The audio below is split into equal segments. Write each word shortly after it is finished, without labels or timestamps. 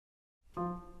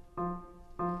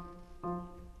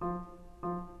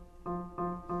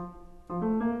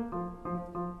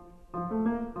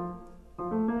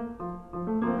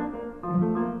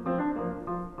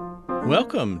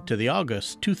Welcome to the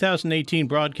August 2018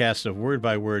 broadcast of Word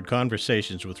by Word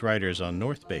Conversations with Writers on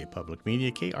North Bay Public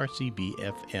Media,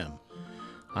 KRCB-FM.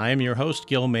 I am your host,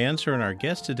 Gil Manser, and our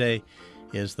guest today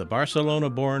is the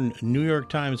Barcelona-born New York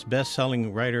Times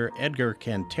best-selling writer Edgar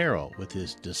Cantero with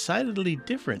his decidedly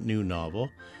different new novel,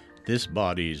 This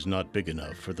Body's Not Big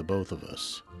Enough for the Both of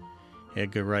Us.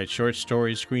 Edgar writes short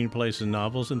stories, screenplays, and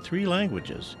novels in 3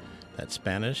 languages. That's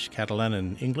Spanish, Catalan,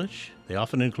 and English. They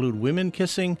often include women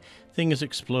kissing, things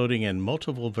exploding, and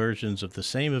multiple versions of the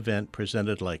same event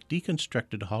presented like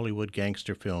deconstructed Hollywood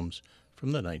gangster films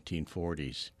from the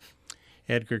 1940s.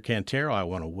 Edgar Cantero, I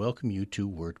want to welcome you to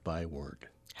Word by Word.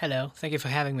 Hello, thank you for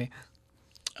having me.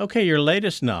 Okay, your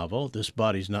latest novel, This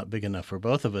Body's Not Big Enough for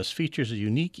Both of Us, features a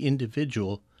unique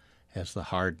individual as the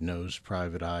hard-nosed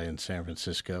private eye in San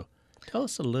Francisco. Tell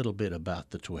us a little bit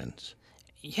about the twins.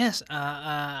 Yes,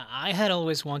 I had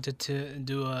always wanted to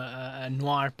do a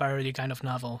noir parody kind of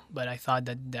novel, but I thought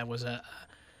that was a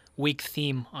weak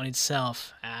theme on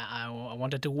itself. I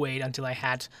wanted to wait until I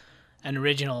had an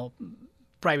original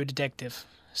private detective,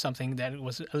 something that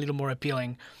was a little more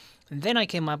appealing. And then I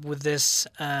came up with this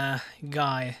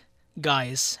guys,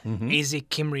 A.Z.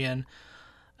 Kimrian,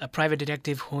 a private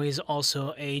detective who is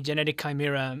also a genetic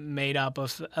chimera made up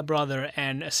of a brother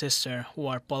and a sister who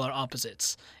are polar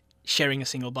opposites, sharing a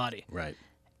single body. Right.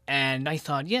 And I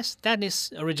thought, yes, that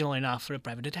is original enough for a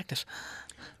private detective.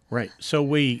 Right. So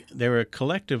they were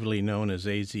collectively known as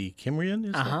A.Z. Kimrian,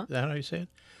 is that how you say it?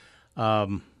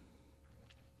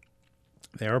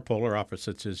 They are polar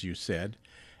opposites, as you said.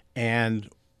 And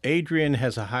Adrian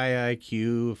has a high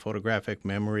IQ, photographic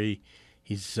memory.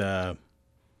 He's, I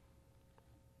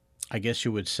guess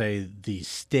you would say, the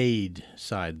staid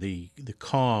side, the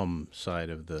calm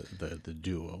side of the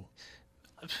duo.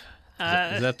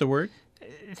 Is that the word?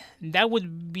 That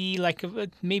would be like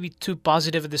maybe too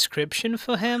positive a description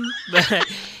for him, but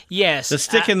yes. The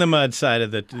stick in the mud side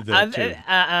of the two.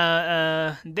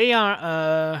 They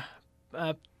are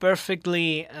a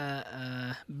perfectly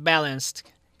balanced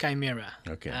chimera.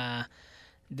 Okay.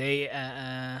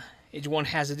 Each one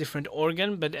has a different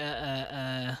organ, but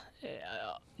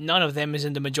none of them is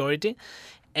in the majority.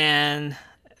 And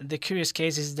the curious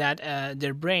case is that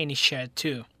their brain is shared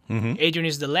too. Mm-hmm. Adrian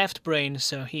is the left brain,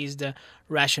 so he's the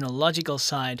rational, logical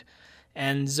side,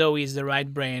 and Zoe is the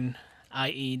right brain,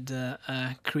 i.e. the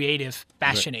creative,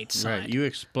 passionate side. Right. You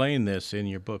explain this in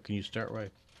your book. Can you start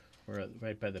right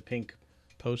by the pink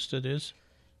post it is?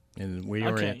 And we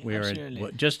are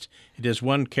in just it is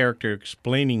one character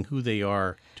explaining who they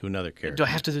are to another character. Do I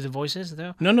have to do the voices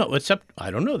though? No. It's up.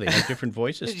 I don't know. They have different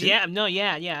voices too. Yeah.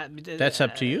 That's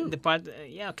up to you. The part,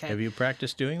 okay. Have you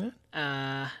practiced doing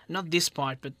that? Not this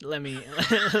part, but let me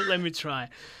try.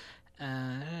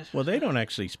 Well, they don't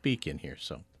actually speak in here,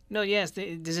 so. No, yes,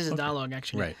 this is a dialogue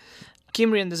actually. Right.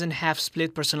 Kimrian doesn't have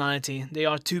split personality. They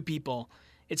are 2 people.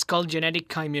 It's called genetic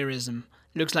chimerism.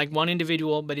 Looks like one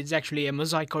individual, but it's actually a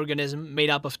mosaic organism made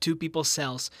up of 2 people's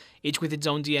cells, each with its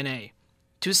own DNA.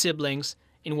 2 siblings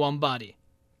in one body.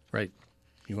 Right.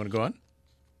 You want to go on?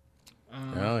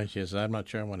 No, it's just, I'm not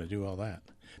sure I want to do all that.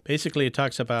 Basically, it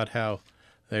talks about how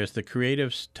there's the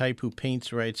creative type who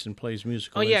paints, writes, and plays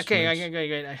musical instruments. Okay.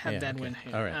 I have that one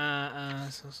here. All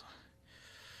right.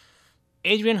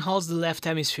 Adrian holds the left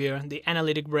hemisphere, the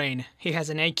analytic brain. He has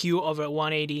an IQ over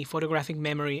 180, photographic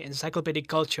memory, encyclopedic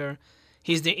culture.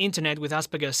 He's the internet with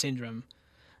Asperger's syndrome.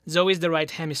 Zoe is the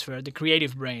right hemisphere, the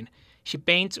creative brain. She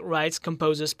paints, writes,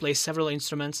 composes, plays several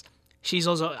instruments. She's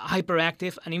also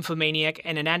hyperactive, an infomaniac,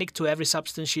 and an addict to every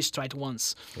substance she's tried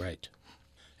once. Right.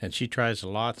 And she tries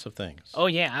lots of things. Oh,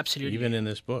 yeah, absolutely. Even in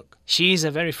this book. She's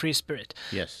a very free spirit.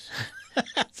 Yes.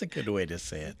 That's a good way to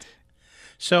say it.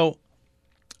 So,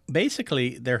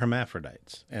 basically, they're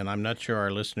hermaphrodites, and I'm not sure our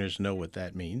listeners know what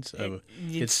that means.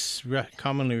 It's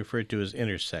commonly referred to as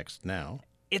intersex now.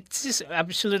 It's just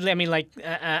absolutely. I mean, like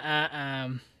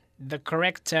the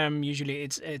correct term usually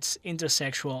it's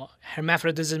intersexual.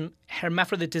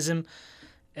 Hermaphroditism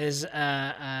is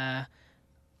a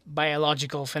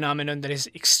biological phenomenon that is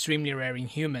extremely rare in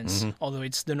humans, although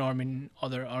it's the norm in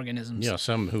other organisms. Yeah,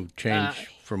 some who change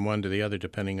from one to the other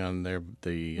depending on the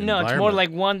environment. No, it's more like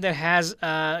one that has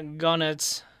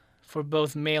gonads for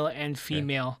both male and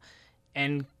female,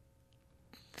 and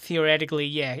theoretically,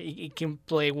 it can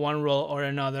play one role or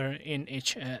another in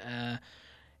each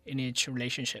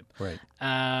relationship. Right.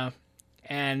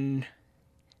 And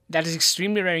that is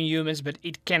extremely rare in humans, but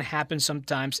it can happen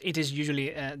sometimes. It is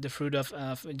usually the fruit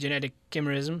of genetic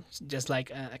chimerism, just like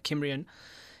a Kimrian.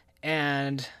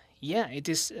 And it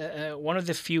is one of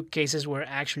the few cases where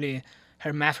actually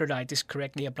hermaphrodite is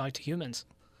correctly applied to humans.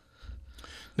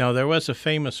 Now, there was a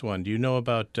famous one. Do you know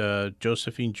about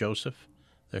Josephine Joseph,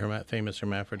 the famous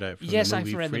hermaphrodite from Yes, the I've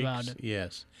movie read Freaks? about it.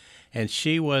 Yes. And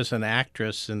she was an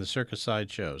actress in the circus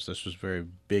sideshows. This was very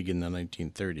big in the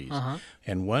 1930s. Uh-huh.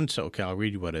 And once, okay, I'll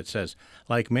read you what it says.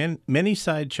 Like many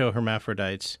sideshow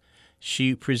hermaphrodites,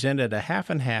 she presented a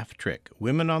half and half trick.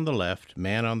 Women on the left,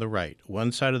 man on the right.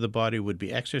 One side of the body would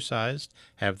be exercised,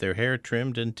 have their hair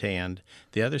trimmed and tanned.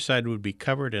 The other side would be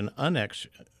covered and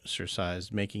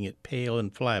unexercised, making it pale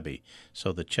and flabby,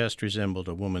 so the chest resembled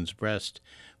a woman's breast,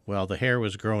 while the hair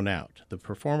was grown out. The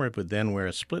performer would then wear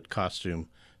a split costume,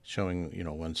 showing,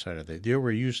 one side of the... There were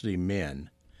usually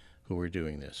men who were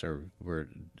doing this, or were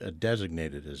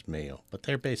designated as male, but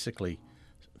they're basically,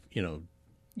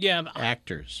 Yeah,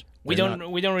 actors. we They're don't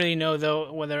not- we don't really know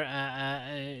though whether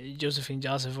Josephine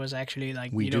Joseph was actually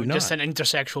like We do just not. an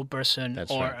intersexual person, That's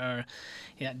or, right. or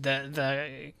yeah,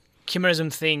 the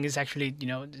chimerism thing is actually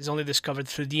is only discovered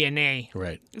through DNA.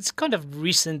 Right. It's kind of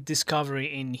recent discovery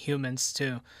in humans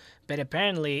too, but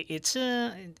apparently it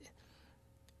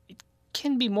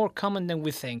can be more common than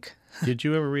we think. Did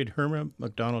you ever read Herman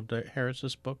MacDonald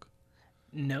Harris's book?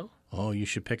 No. Oh, you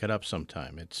should pick it up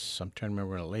sometime. I'm trying to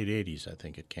remember, in the late 80s, I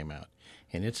think it came out.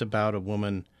 And it's about a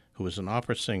woman who was an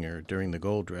opera singer during the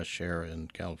gold rush era in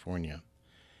California.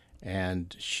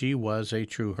 And she was a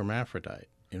true hermaphrodite.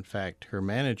 In fact, her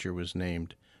manager was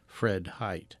named Fred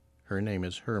Height. Her name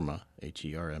is Herma,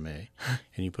 Herma,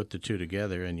 and you put the two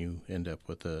together and you end up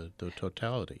with the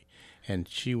totality. And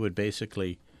she would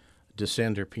basically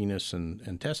descend her penis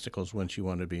and testicles when she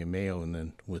wanted to be a male, and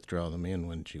then withdraw them in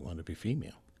when she wanted to be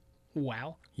female.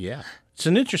 Wow. Yeah. It's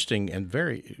an interesting and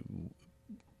very...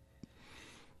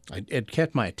 It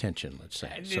kept my attention, let's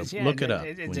say. So look it up.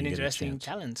 It's when an you get a interesting chance.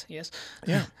 talent. Yes.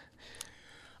 Yeah.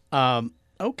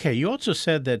 Okay. You also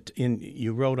said that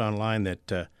you wrote online that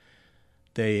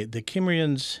the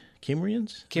Kimrians...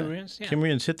 Kimrians, yeah.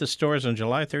 Kimrians hit the stores on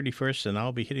July 31st, and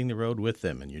I'll be hitting the road with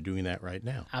them, and you're doing that right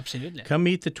now. Absolutely. Come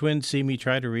meet the twins, see me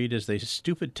try to read as the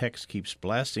stupid text keeps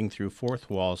blasting through fourth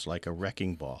walls like a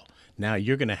wrecking ball. Now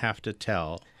you're going to have to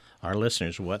tell our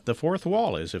listeners what the fourth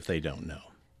wall is if they don't know.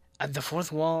 The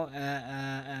fourth wall,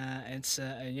 it's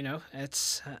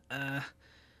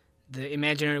the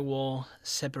imaginary wall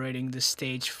separating the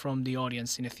stage from the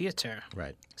audience in a theater.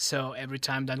 Right. So every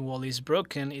time that wall is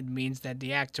broken, it means that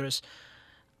the actors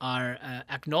are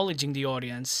acknowledging the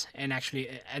audience and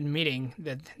actually admitting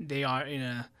that they are in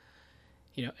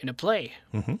a play.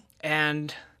 Mm-hmm.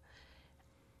 And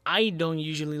I don't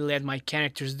usually let my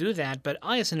characters do that, but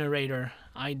I, as a narrator,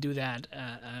 I do that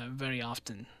very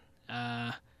often.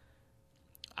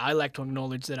 I like to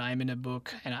acknowledge that I'm in a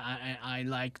book, and I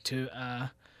like to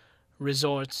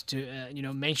resort to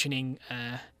mentioning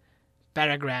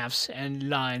paragraphs and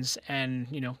lines and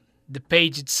the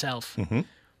page itself. Mm-hmm.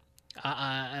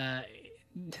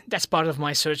 That's part of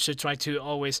my search, to try to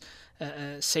always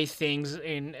say things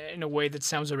in a way that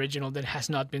sounds original, that has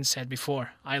not been said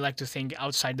before. I like to think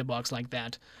outside the box like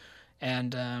that.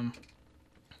 And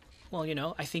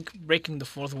I think breaking the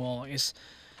fourth wall is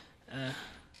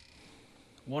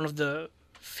one of the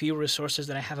few resources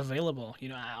that I have available.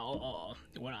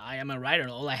 When I am a writer,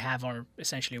 all I have are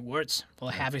essentially words. All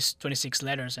I have is 26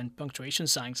 letters and punctuation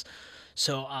signs.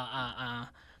 So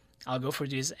I'll go for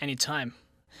this anytime.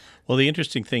 Well, the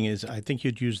interesting thing is, I think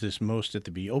you'd use this most at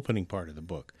the opening part of the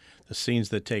book, the scenes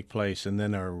that take place and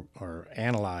then are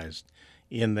analyzed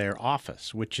in their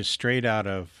office, which is straight out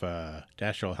of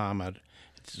Dashiell Hammett.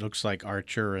 It looks like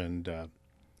Archer and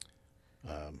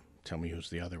tell me who's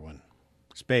the other one.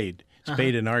 Spade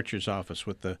and Archer's office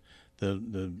with the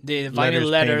vinyl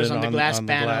letters on the glass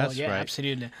panel. Yeah, right.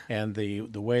 Absolutely. And the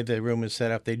way the room is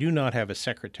set up, they do not have a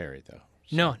secretary, though.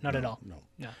 So, No, not at all. No.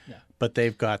 No. But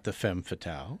they've got the femme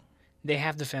fatale. They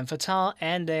have the femme fatale,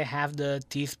 and they have the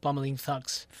teeth pummeling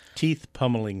thugs. Teeth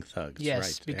pummeling thugs. Yes,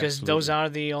 right, because absolutely. those are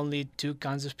the only two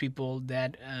kinds of people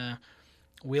that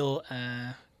will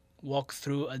walk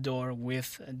through a door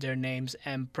with their names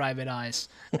and private eyes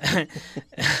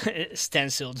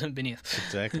stenciled beneath.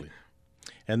 Exactly.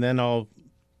 And then all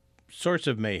sorts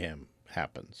of mayhem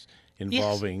happens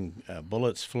involving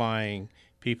bullets flying,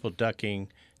 people ducking,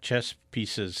 chess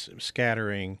pieces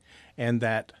scattering, and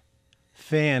that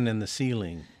fan in the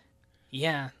ceiling.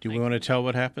 Yeah. Do we want to tell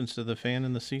what happens to the fan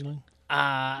in the ceiling?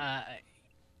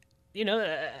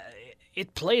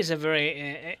 It plays a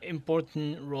very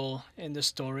important role in the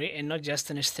story, and not just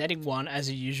an aesthetic one, as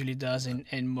it usually does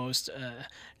in most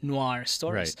noir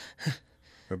stories. Right.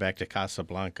 We're back to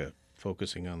Casablanca,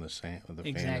 focusing on the fan in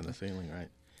the ceiling, right?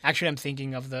 Actually, I'm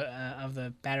thinking of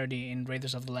the parody in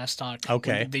Raiders of the Lost Ark.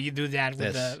 Okay. They do that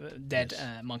with Yes. the dead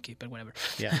monkey, but whatever.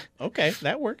 Yeah. Okay,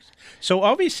 that works. So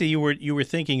obviously you were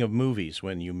thinking of movies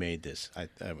when you made this. I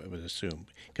would assume,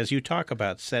 because you talk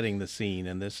about setting the scene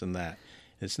and this and that.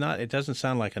 It's not. It doesn't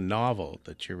sound like a novel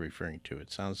that you're referring to.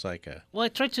 It sounds like a. Well, I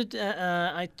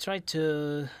try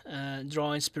to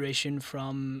draw inspiration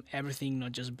from everything,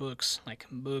 not just books, like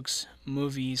books,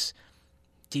 movies,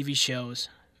 TV shows,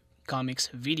 comics,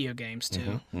 video games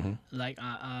too. Like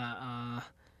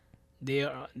they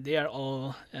are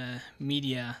all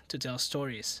media to tell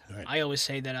stories. Right. I always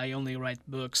say that I only write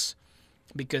books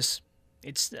because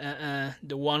it's the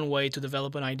one way to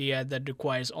develop an idea that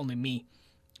requires only me.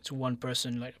 It's one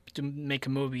person. Like to make a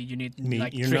movie, you need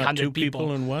like You're 300 not two people.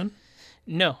 people in one.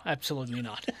 No, absolutely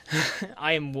not.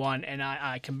 I am one, and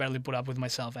I can barely put up with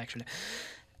myself, actually.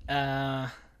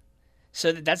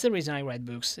 So that's the reason I write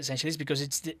books, essentially, is because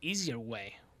it's the easier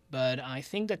way. But I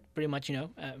think that pretty much,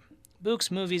 books,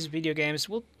 movies, video games,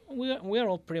 we are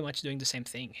all pretty much doing the same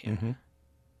thing here.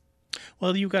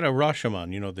 Well, you got a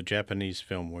Rashomon, the Japanese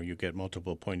film where you get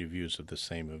multiple point of views of the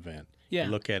same event. Yeah. You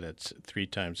look at it 3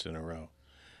 times in a row.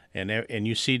 And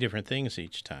you see different things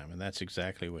each time, and that's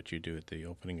exactly what you do at the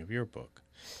opening of your book.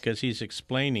 Because he's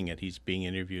explaining it, he's being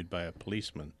interviewed by a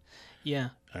policeman.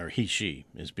 Yeah. Or she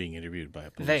is being interviewed by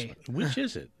a policeman. Which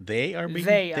is it? They are being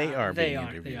They being are,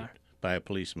 interviewed they are. by a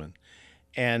policeman.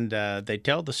 And they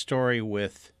tell the story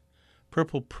with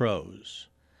purple prose,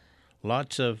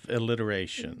 lots of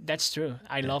alliteration. That's true.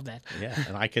 I love that. Yeah,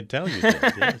 and I could tell you did,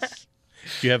 yes.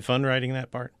 Do you have fun writing that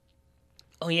part?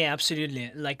 Oh, yeah,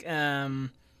 absolutely. Like,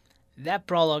 that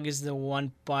prologue is the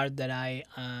one part that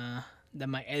that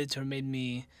my editor made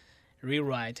me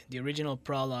rewrite. The original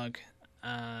prologue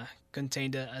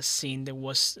contained a scene that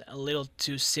was a little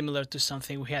too similar to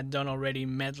something we had done already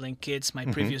in Meddling Kids, my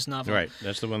previous novel. Right,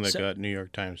 that's the one that got New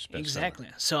York Times bestseller. Exactly.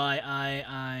 So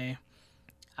I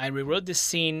rewrote this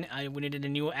scene. We needed a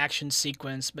new action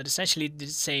sequence, but essentially the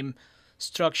same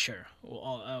structure.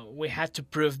 We had to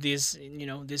prove this,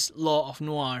 this law of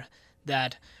noir,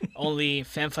 that only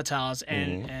femme fatales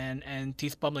and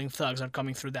teeth-bubbling thugs are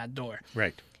coming through that door.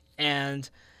 Right. And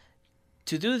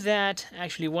to do that,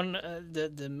 actually,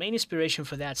 the main inspiration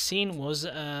for that scene was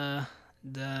the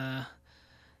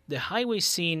highway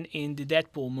scene in the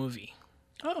Deadpool movie.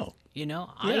 Oh.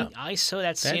 Yeah. I saw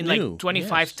that scene new. like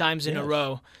 25 times in a Yes.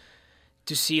 row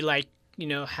to see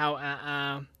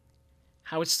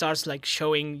how it starts like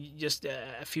showing just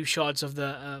a few shots of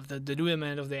the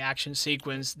denouement of the action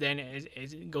sequence. Then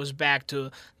it goes back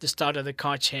to the start of the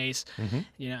car chase. And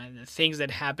the things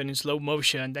that happen in slow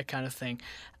motion, that kind of thing.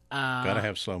 Gotta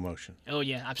have slow motion. Oh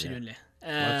yeah, absolutely.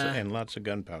 Lots of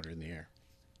gunpowder in the air.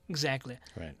 Exactly.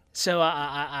 Right. So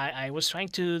I was trying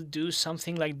to do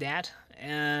something like that,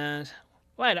 and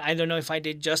well, I don't know if I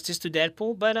did justice to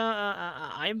Deadpool, but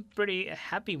I'm pretty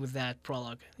happy with that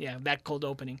prologue. Yeah, that cold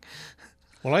opening.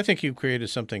 Well, I think you've created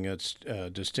something that's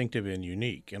distinctive and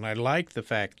unique, and I like the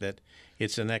fact that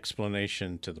it's an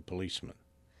explanation to the policeman,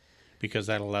 because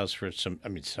that allows for some. I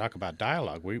mean, to talk about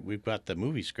dialogue, we've got the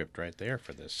movie script right there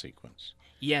for this sequence.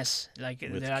 Yes, like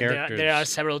With there are characters.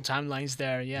 several timelines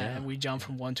there. Yeah, Yeah. and we jump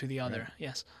from one to the other. Right.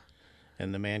 Yes.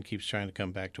 And the man keeps trying to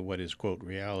come back to what is, quote,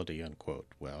 reality, unquote.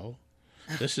 Well,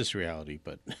 this is reality,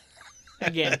 but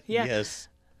Again, yeah. yes,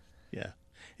 yeah,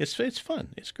 it's fun.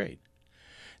 It's great.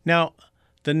 Now,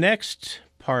 the next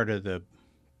part of the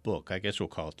book, I guess we'll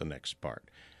call it the next part.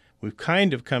 We've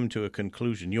kind of come to a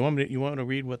conclusion. You want to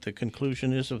read what the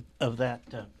conclusion is of that?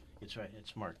 It's right.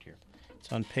 It's marked here.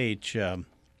 It's on page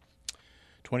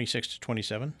 26 to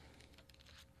 27.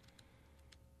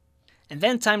 And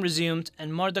then time resumed,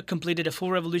 and Murdoch completed a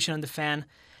full revolution on the fan,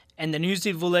 and the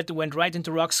Newsy bullet went right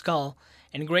into Rock's skull,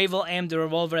 and Grayville aimed the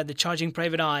revolver at the charging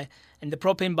Private Eye, and the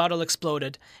propane bottle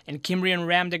exploded, and Kimbrian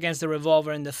rammed against the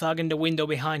revolver and the thug in the window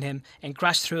behind him, and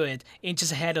crashed through it,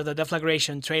 inches ahead of the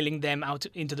deflagration, trailing them out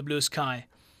into the blue sky.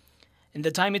 In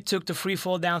the time it took to free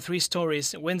fall down 3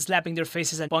 stories, wind slapping their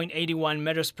faces at 0.81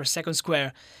 meters per second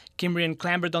square, Kimbrian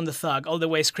clambered on the thug, all the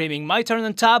way screaming, "My turn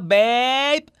on top,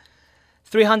 babe!"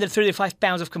 335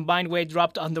 pounds of combined weight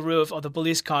dropped on the roof of the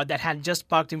police car that had just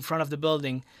parked in front of the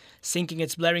building, sinking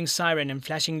its blaring siren and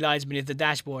flashing lights beneath the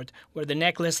dashboard, where the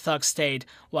necklace thug stayed,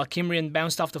 while Kimbrian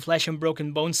bounced off the flesh and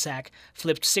broken bone sack,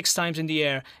 flipped 6 times in the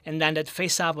air, and landed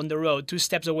face up on the road 2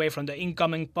 steps away from the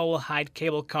incoming Powell-Hyde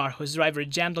cable car, whose driver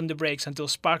jammed on the brakes until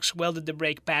sparks welded the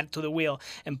brake pad to the wheel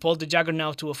and pulled the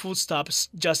juggernaut to a full stop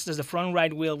just as the front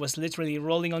right wheel was literally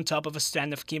rolling on top of a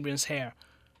strand of Kimbrian's hair.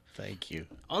 Thank you.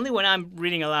 Only when I'm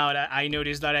reading aloud, I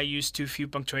notice that I use too few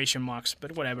punctuation marks,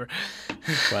 but whatever.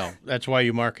 Well, that's why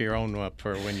you mark your own up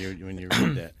for when you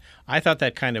read that. I thought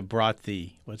that kind of brought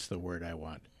the, what's the word I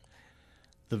want?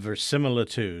 The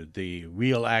verisimilitude, the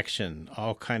real action,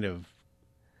 all kind of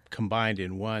combined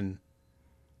in one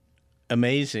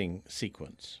amazing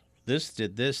sequence. This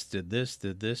did this, did this,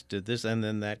 did this, did this, and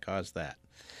then that caused that.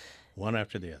 One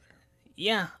after the other.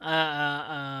 Yeah,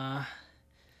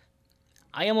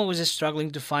 I am always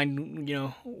struggling to find,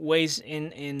 ways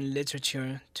in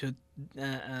literature to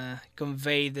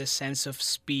convey the sense of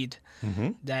speed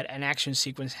that an action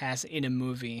sequence has in a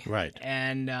movie. Right.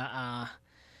 And I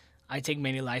take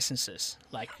many licenses,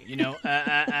 like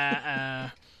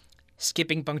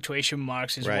skipping punctuation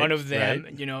marks is one of them.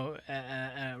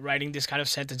 Right. Writing this kind of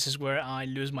sentences where I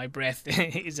lose my breath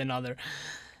is another.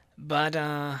 But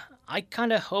I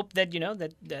kind of hope that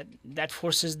that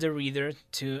forces the reader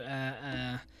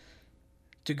to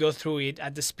go through it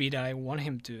at the speed I want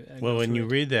him to. Well, when you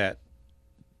read that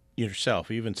yourself,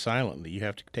 even silently, you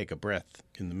have to take a breath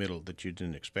in the middle that you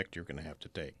didn't expect you're going to have to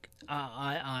take.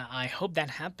 I hope that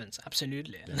happens.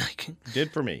 Absolutely. Yeah.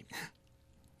 Did for me.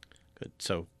 Good.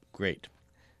 So great.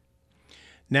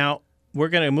 Now we're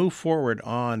going to move forward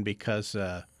on because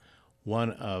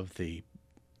one of the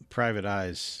Private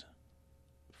Eye's,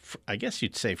 I guess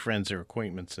you'd say friends or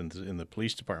acquaintances in the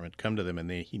police department come to them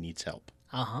and he needs help.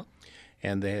 Uh-huh.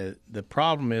 And the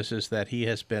problem is that he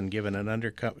has been given an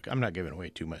undercover. I'm not giving away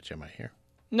too much, am I here?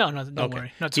 No, don't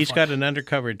worry. Not so He's far. got an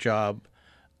undercover job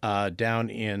down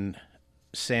in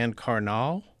San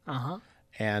Carnal,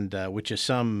 and which is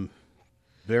some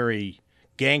very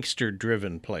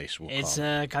gangster-driven place. It's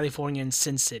Californian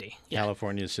Sin City. Yeah.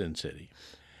 California Sin City,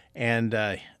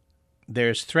 and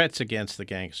there's threats against the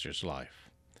gangster's life,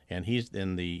 and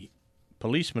the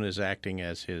policeman is acting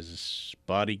as his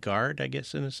bodyguard, I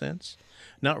guess, in a sense.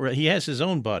 Not really. He has his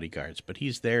own bodyguards, but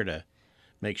he's there to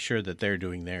make sure that they're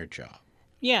doing their job.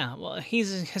 Yeah, well,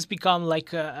 has become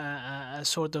like a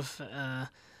sort of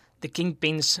the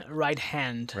kingpin's right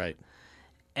hand. Right.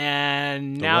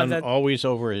 And The now one that always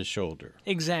over his shoulder.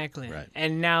 exactly, Right.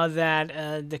 And now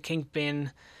that the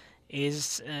kingpin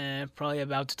is probably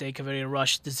about to take a very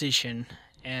rushed decision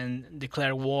and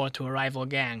declare war to a rival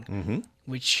gang,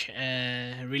 which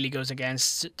really goes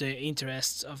against the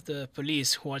interests of the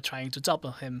police who are trying to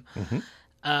topple him.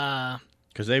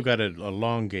 Because they've got a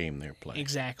long game they're playing.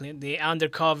 Exactly. The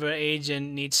undercover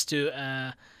agent needs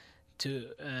to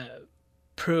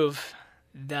prove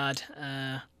that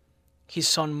his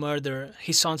son's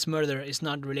murder is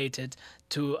not related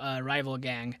to a rival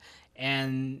gang,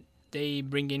 and they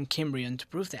bring in Kimbrian to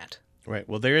prove that. Right.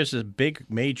 Well, there is a big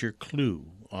major clue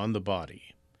on the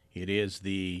body. It is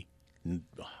the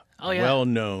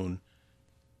well-known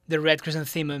the red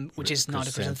chrysanthemum, which is not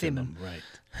a chrysanthemum. Right.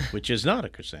 Which is not a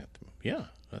chrysanthemum. Yeah,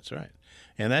 that's right.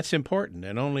 And that's important.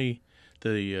 And only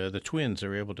the twins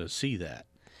are able to see that.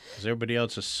 Because everybody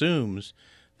else assumes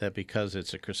that because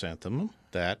it's a chrysanthemum,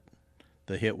 that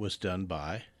the hit was done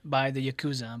by the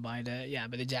Yakuza, by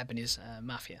the Japanese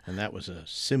mafia. And that was a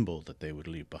symbol that they would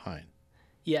leave behind.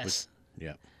 Yes.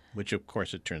 Which of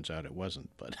course it turns out it wasn't,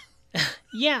 but...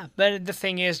 Yeah, but the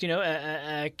thing is,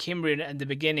 Kimbrian at the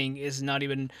beginning is not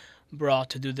even brought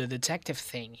to do the detective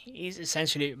thing. He's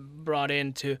essentially brought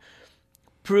in to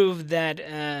prove that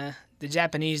the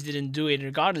Japanese didn't do it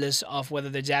regardless of whether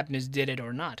the Japanese did it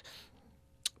or not.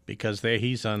 Because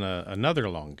he's on another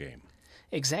long game.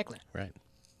 Exactly. Right.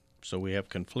 So we have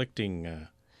conflicting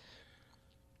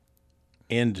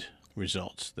end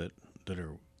results that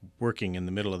are working in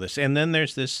the middle of this. And then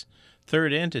there's this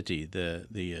third entity,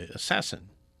 the assassin,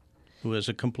 who has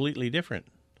a completely different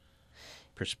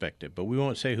perspective. But we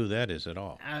won't say who that is at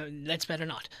all. Let's better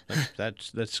not.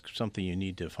 That's something you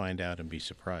need to find out and be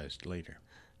surprised later.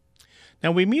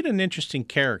 Now, we meet an interesting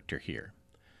character here.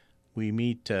 We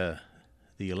meet the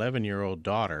 11-year-old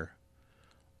daughter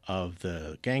of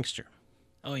the gangster.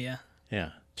 Oh, yeah.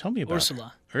 Yeah. Tell me about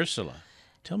Ursula. Ursula.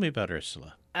 Tell me about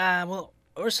Ursula. Well,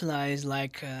 Ursula is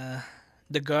like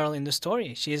the girl in the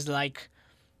story. She's like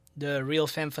the real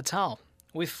femme fatale.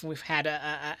 We've had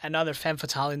another femme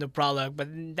fatale in the prologue, but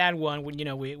that one,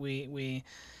 we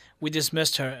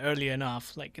dismissed her early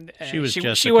enough. Like she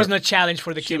was not challenged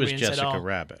for the Kimbrians at all. She was Jessica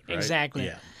Rabbit, right? Exactly.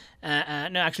 Yeah.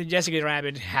 No, actually, Jessica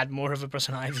Rabbit had more of a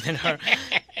personality than her.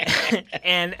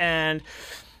 and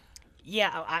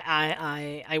yeah,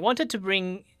 I wanted to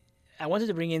bring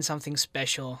in something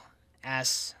special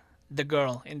as the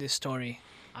girl in this story.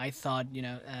 I thought,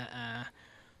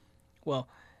 well,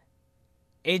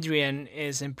 Adrian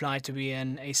is implied to be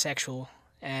an asexual,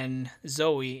 and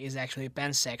Zoe is actually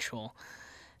pansexual.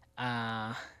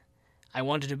 I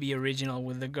wanted to be original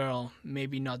with the girl.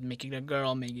 Maybe not make it a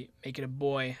girl, maybe make it a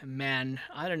boy, a man.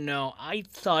 I don't know. I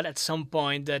thought at some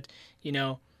point that,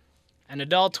 an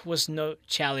adult was no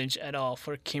challenge at all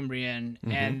for Kimbrian,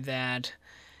 and that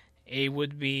it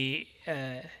would be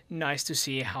nice to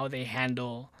see how they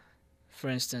handle, for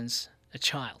instance, a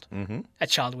child. A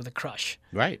child with a crush.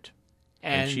 Right.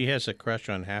 And she has a crush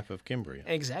on half of Kimbrian.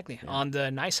 Exactly. Yeah. On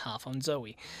the nice half, on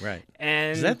Zoe. Right.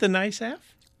 And is that the nice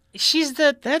half? She's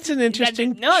the... That's an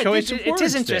interesting choice of words. It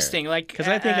is interesting. Because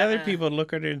I think other people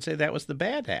look at her and say that was the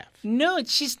bad half. No,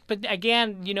 but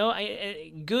again,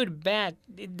 good, bad,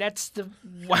 that's the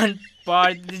one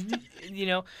part,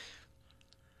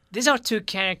 These are two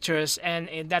characters,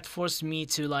 and that forced me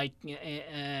to,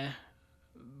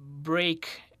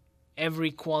 break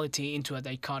every quality into a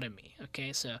dichotomy,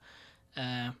 okay? So,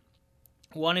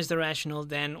 one is the rational,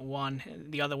 then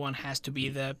the other one has to be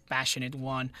the passionate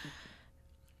one.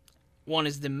 One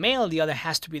is the male, the other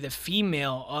has to be the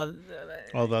female.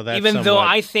 Although that's even though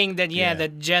I think that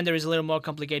that gender is a little more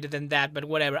complicated than that, but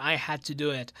whatever, I had to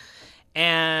do it.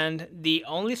 And the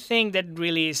only thing that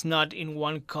really is not in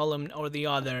one column or the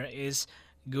other is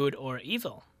good or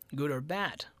evil, good or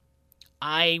bad.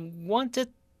 I wanted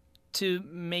to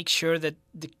make sure that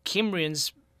the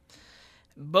Kimbrians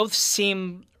both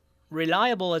seem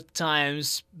reliable at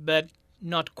times, but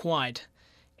not quite,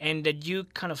 and that you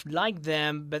kind of like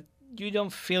them, but you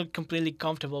don't feel completely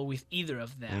comfortable with either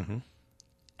of them.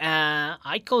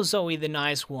 I call Zoe the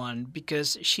nice one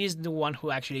because she's the one who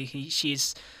actually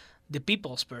she's the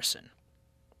people's person.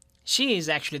 She is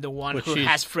actually the one who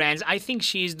has friends. I think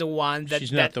she's the one that...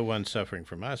 She's not the one suffering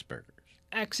from Asperger's.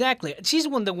 Exactly. She's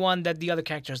the one that the other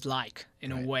characters like,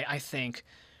 in a way, I think.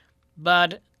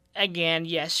 But again,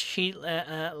 yes, she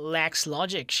lacks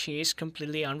logic. She is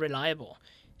completely unreliable.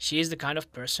 She is the kind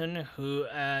of person who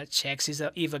checks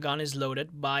if a gun is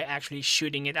loaded by actually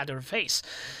shooting it at her face.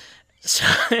 So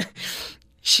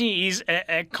she is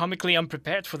comically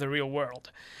unprepared for the real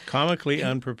world. Comically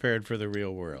unprepared for the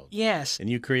real world. Yes. And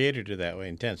you created her that way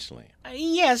intentionally.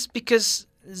 Yes, because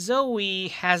Zoe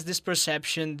has this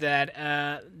perception that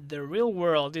the real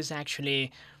world is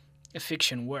actually a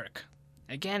fiction work.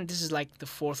 Again, this is like the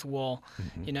fourth wall.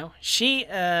 She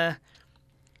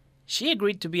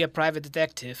agreed to be a private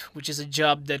detective, which is a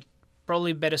job that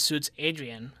probably better suits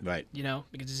Adrian. Right.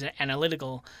 Because it's an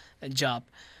analytical job.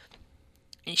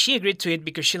 And she agreed to it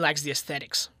because she likes the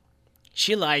aesthetics.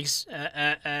 She likes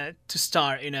to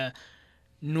star in a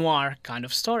noir kind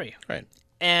of story. Right.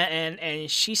 And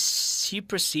she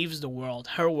perceives the world,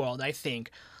 her world, I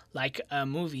think, like a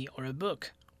movie or a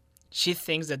book. She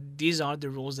thinks that these are the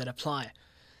rules that apply.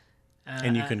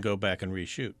 And you can go back and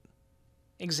reshoot.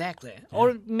 Exactly. Yeah.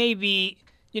 Or maybe,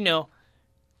 not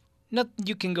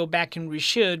you can go back and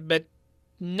reshoot, but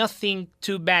nothing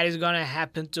too bad is going to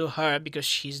happen to her because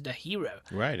she's the hero.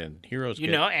 Right, and heroes get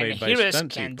and played by heroes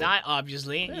stunt can people. die,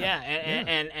 obviously.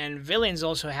 And villains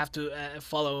also have to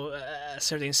follow a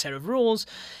certain set of rules,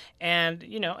 and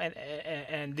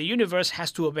and the universe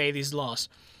has to obey these laws.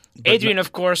 But Adrian,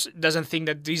 of course, doesn't think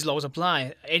that these laws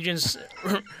apply. Adrian's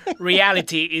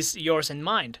reality is yours and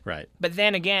mine. Right. But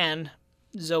then again,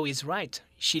 Zoe's right.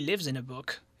 She lives in a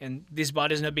book, and this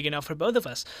body is not big enough for both of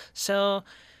us. So,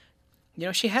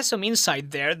 she has some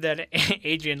insight there that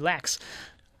Adrian lacks.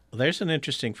 Well, there's an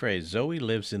interesting phrase. Zoe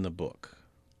lives in the book.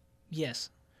 Yes.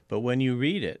 But when you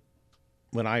read it,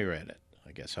 when I read it,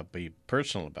 I guess I'll be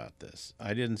personal about this.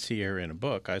 I didn't see her in a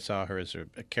book. I saw her as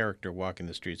a character walking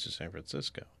the streets of San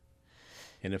Francisco.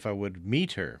 And if I would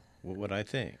meet her, what would I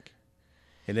think?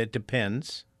 And it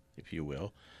depends, if you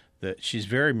will, that she's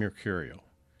very mercurial.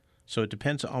 So it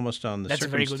depends almost on the circumstance.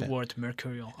 That's a very good word,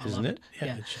 mercurial. Isn't it?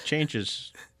 Yeah. She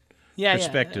changes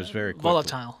perspectives very quickly.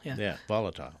 Volatile. Yeah,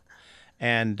 volatile.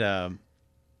 And I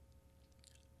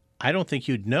don't think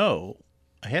you'd know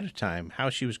ahead of time how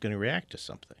she was going to react to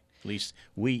something. At least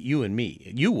you and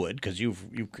me. You would, because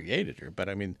you've created her. But,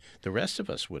 I mean, the rest of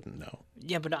us wouldn't know.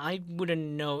 Yeah, but I wouldn't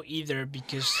know either,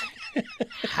 because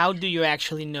how do you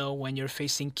actually know when you're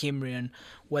facing Kimbrian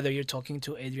whether you're talking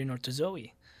to Adrian or to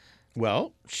Zoe?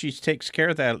 Well, she takes care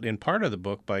of that in part of the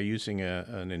book by using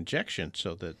an injection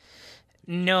so that...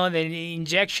 No, the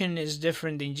injection is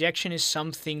different. The injection is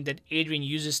something that Adrian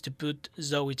uses to put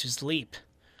Zoe to sleep.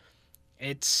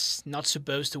 It's not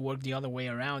supposed to work the other way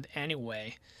around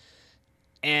anyway.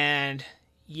 And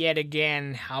yet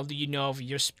again, how do you know if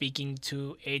you're speaking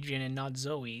to Adrian and not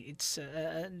Zoe? It's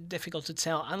difficult to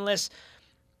tell unless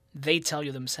they tell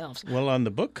you themselves. Well, on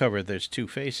the book cover, there's two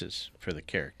faces for the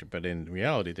character, but in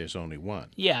reality, there's only one.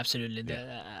 Yeah, absolutely.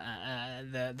 Yeah.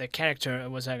 The character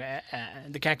was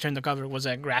the character in the cover was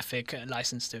a graphic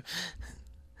license too.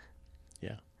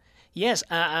 Yes,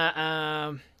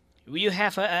 you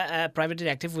have a private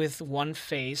detective with one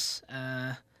face,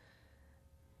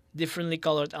 differently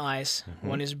colored eyes.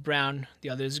 One is brown, the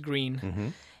other is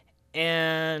green,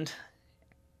 and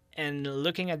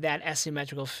looking at that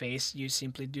asymmetrical face, you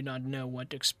simply do not know what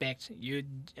to expect. You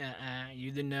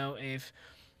don't know if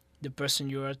the person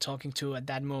you are talking to at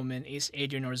that moment is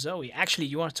Adrian or Zoe. Actually,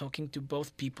 you are talking to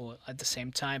both people at the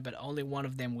same time, but only one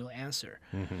of them will answer.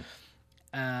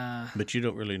 But you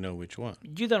don't really know which one.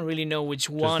 You don't really know which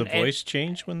Does one. the voice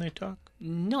change when they talk?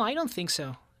 No, I don't think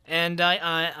so. And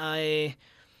I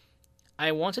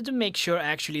wanted to make sure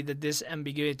actually that this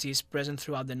ambiguity is present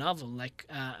throughout the novel. Like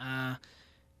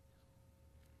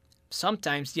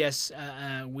sometimes, yes,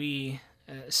 we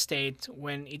state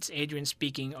when it's Adrian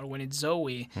speaking or when it's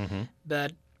Zoe,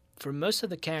 but for most of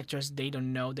the characters, they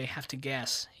don't know. They have to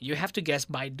guess. You have to guess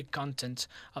by the content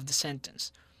of the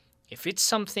sentence. If it's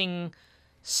something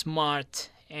smart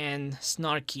and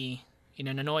snarky in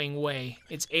an annoying way,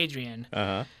 it's Adrian.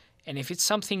 And if it's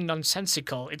something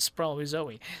nonsensical, it's probably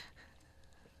Zoe.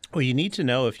 Well, you need to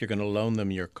know if you're going to loan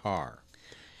them your car,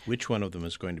 which one of them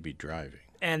is going to be driving.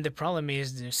 And the problem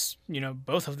is this,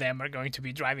 both of them are going to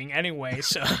be driving anyway,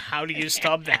 so how do you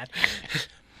stop that?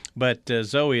 But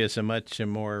Zoe is a much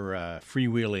more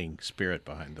freewheeling spirit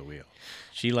behind the wheel.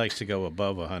 She likes to go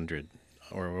above 100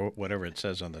 or whatever it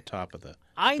says on the top of the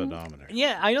speedometer.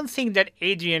 Yeah, I don't think that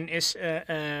Adrian is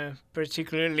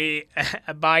particularly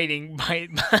abiding by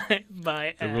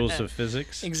the rules of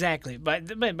physics. Exactly, by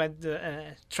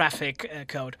the traffic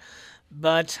code,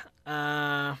 but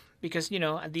because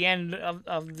at the end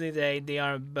of the day they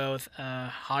are both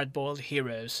hard-boiled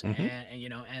heroes,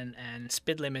 and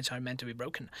speed limits are meant to be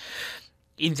broken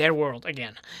in their world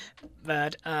again,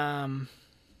 but.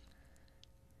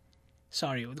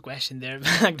 Sorry, what the question there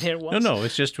was? No,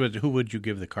 it's just who would you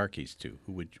give the car keys to?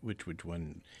 Which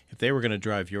one? If they were going to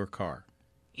drive your car.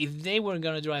 If they were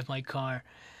going to drive my car,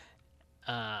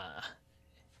 I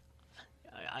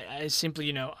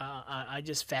simply, I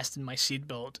just fasten my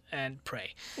seatbelt and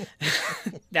pray.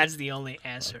 That's the only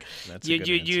answer. Okay, that's a good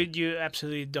answer. You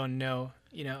absolutely don't know,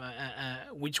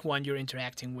 which one you're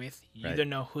interacting with. You don't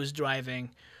know who's driving.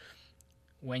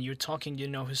 When you're talking, you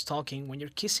know who's talking. When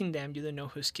you're kissing them, you don't know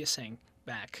who's kissing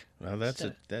back. Well,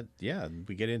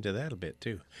 we get into that a bit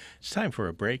too. It's time for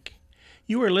a break.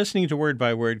 You are listening to Word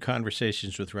by Word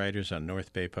Conversations with Writers on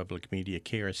North Bay Public Media,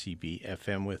 KRCB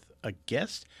FM, with a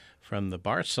guest from the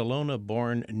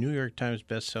Barcelona-born New York Times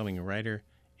bestselling writer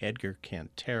Edgar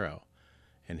Cantero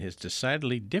and his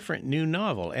decidedly different new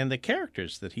novel and the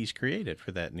characters that he's created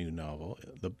for that new novel,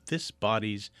 This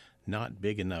Body's Not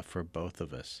Big Enough for Both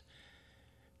of Us.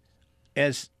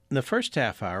 As in the first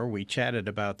half hour, we chatted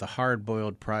about the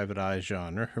hard-boiled private eye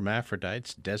genre,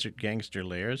 hermaphrodites, desert gangster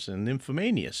layers, and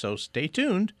nymphomania. So stay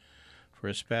tuned for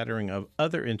a spattering of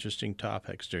other interesting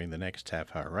topics during the next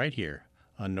half hour right here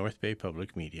on North Bay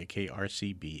Public Media,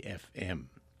 KRCB FM.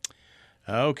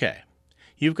 Okay.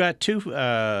 You've got two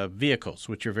vehicles,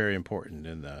 which are very important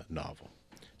in the novel.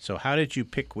 So how did you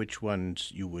pick which ones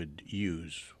you would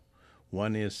use?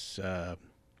 One is...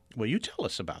 well, you tell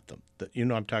us about them.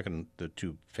 I'm talking the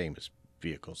two famous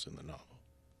vehicles in the novel.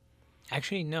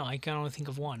 Actually, no, I can only think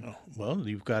of one. Oh, well,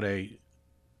 you've got a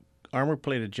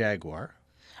armor-plated Jaguar.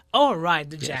 Oh, right,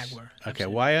 the Yes. Jaguar. Okay,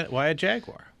 Absolutely. why a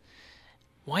Jaguar?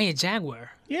 Why a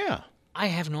Jaguar? Yeah, I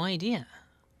have no idea.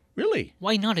 really?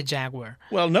 Why not a Jaguar?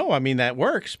 Well, no, I mean, that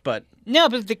works, but... No,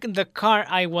 but the car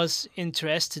I was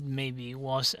interested maybe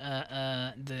was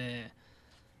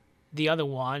the other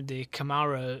one, the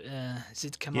Camaro. Is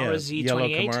it Camaro Z28? yellow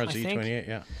Camaro I think?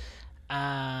 Z28,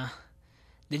 yeah.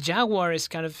 The Jaguar is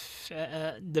kind of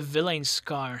the villain's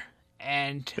car,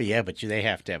 and But yeah, but they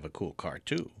have to have a cool car,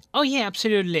 too. oh yeah,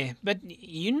 absolutely. But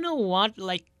you know what?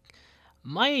 Like,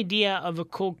 my idea of a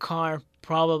cool car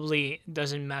probably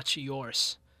doesn't match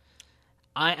yours.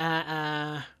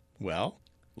 Well,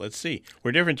 let's see.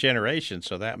 We're different generations,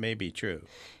 so that may be true.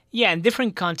 Yeah, and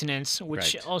different continents,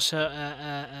 which Right. also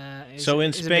is So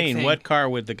in is a big Spain, thing. what car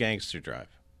would the gangster drive?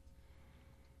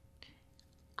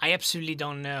 I absolutely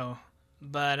don't know,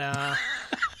 but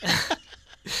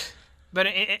but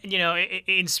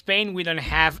in Spain we don't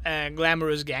have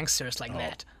glamorous gangsters like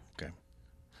that. Okay.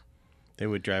 They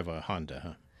would drive a Honda,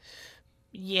 huh?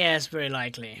 Yes, very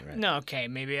likely. Right. No, okay,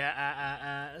 maybe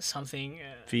something.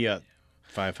 Fiat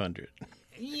 500.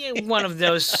 Yeah, one of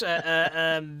those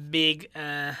big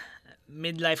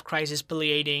midlife crisis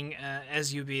palliating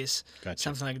SUVs, Gotcha.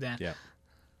 something like that. Yeah.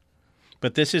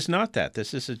 But this is not that.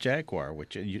 This is a Jaguar,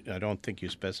 which I don't think you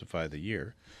specify the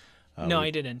year. No,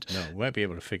 I didn't. No, we might be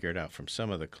able to figure it out from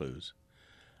some of the clues.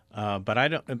 But I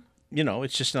don't.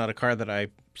 it's just not a car that I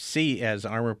see as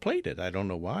armor plated. I don't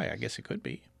know why. I guess it could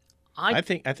be. I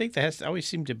think that has always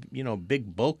seemed to,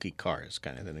 big bulky cars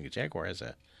kind of thing. The Jaguar has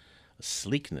a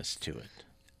sleekness to it.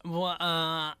 Well,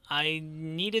 I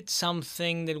needed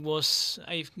something that was,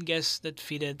 I guess, that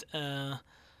fitted the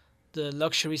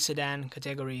luxury sedan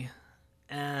category,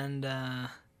 and that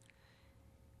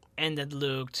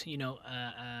looked,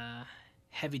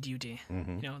 heavy duty.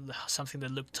 Something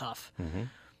that looked tough. Mm-hmm.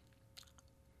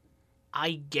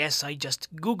 I guess I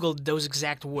just Googled those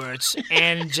exact words,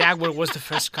 and Jaguar was the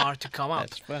first car to come up.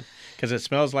 That's fun because it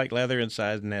smells like leather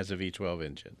inside and has a V12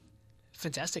 engine.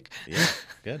 Fantastic. Yeah,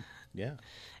 good. Yeah.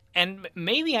 And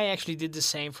maybe I actually did the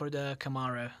same for the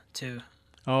Camaro too.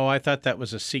 Oh, I thought that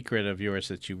was a secret of yours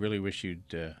that you really wish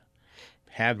you'd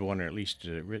had one or at least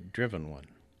driven one.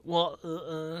 Well,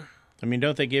 I mean,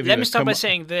 don't they give you? Let me start by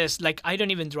saying this: like, I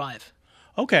don't even drive.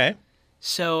 Okay.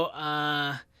 So,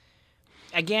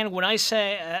 again, when I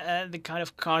say the kind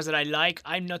of cars that I like,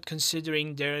 I'm not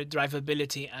considering their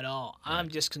drivability at all. Right. I'm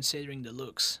just considering the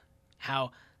looks,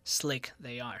 how slick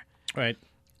they are. Right.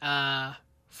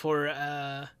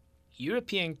 For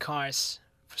European cars,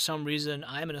 for some reason,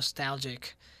 I'm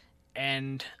nostalgic,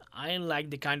 and I like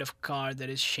the kind of car that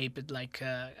is shaped like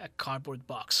a cardboard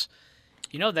box.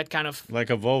 That kind of... Like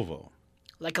a Volvo.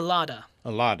 Like a Lada.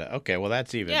 A Lada. Okay, well,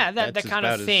 that's even... Yeah, that kind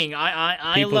of thing.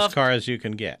 I people's love cars you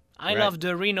can get. I love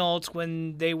the Renaults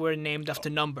when they were named after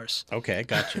numbers. Okay,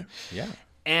 gotcha. Yeah.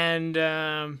 And...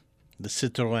 the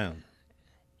Citroën.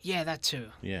 Yeah, that too.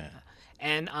 Yeah.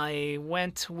 And I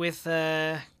went with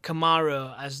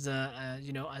Camaro as the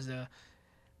as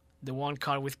the one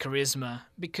car with charisma,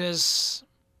 because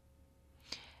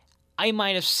I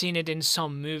might have seen it in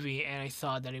some movie and I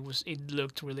thought that it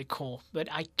looked really cool, but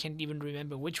I can't even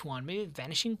remember which one. Maybe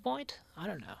Vanishing Point? I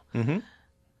don't know. Mm-hmm.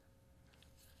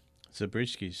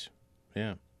 Zabritsky's,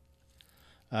 yeah.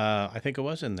 I think it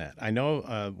was in that. I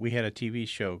know we had a TV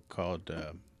show called.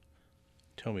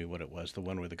 Tell me what it was. The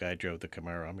one where the guy drove the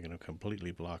Camaro. I'm going to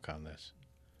completely block on this.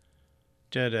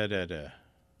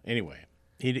 Anyway,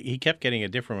 he kept getting a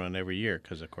different one every year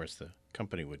because, of course, the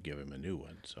company would give him a new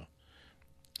one. So,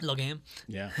 look at him.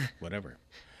 Yeah, whatever.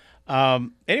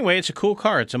 Anyway, it's a cool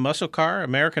car. It's a muscle car,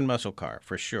 American muscle car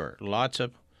for sure. Lots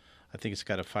of, I think it's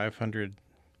got a 500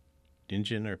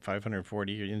 engine or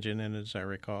 540 engine in it, as I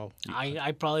recall.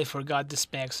 I probably forgot the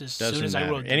specs as Doesn't soon as matter. I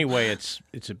wrote them. Anyway,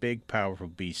 it's a big, powerful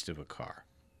beast of a car.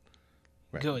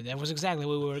 Right. Good. That was exactly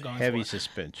what we were going for. Heavy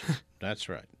suspension. That's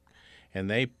right. And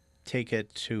they take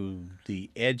it to the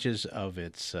edges of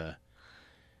its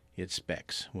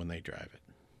specs when they drive it.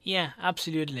 Yeah,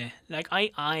 absolutely. Like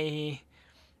I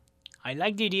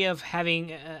like the idea of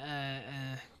having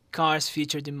cars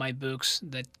featured in my books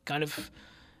that kind of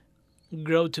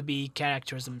grow to be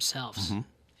characters themselves.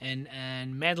 Mm-hmm.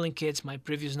 And Meddling Kids, my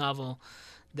previous novel,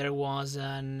 there was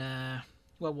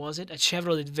what was it? A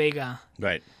Chevrolet Vega.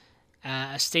 Right.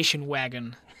 A station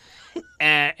wagon.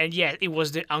 And yeah, it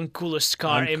was the uncoolest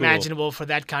car imaginable for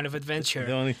that kind of adventure.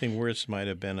 The only thing worse might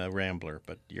have been a Rambler,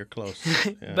 but you're close.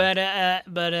 Yeah. but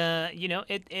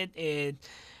it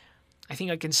I think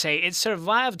I can say it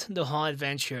survived the whole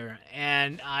adventure,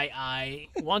 and I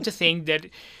want to think that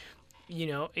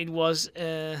it was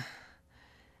the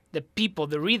people,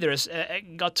 the readers,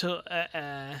 got to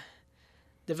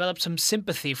develop some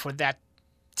sympathy for that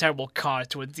terrible car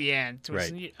towards the end.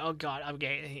 Right. Oh God,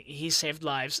 okay, he saved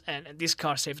lives, and this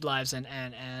car saved lives,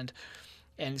 and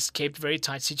escaped very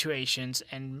tight situations,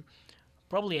 and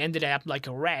probably ended up like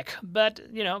a wreck. But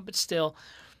still,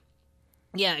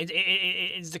 yeah,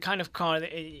 it's the kind of car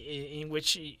in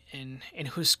which in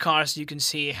whose cars you can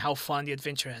see how fun the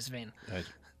adventure has been. Right.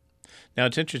 Now,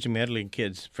 it's interesting, Meddling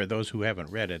Kids, for those who haven't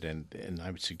read it, and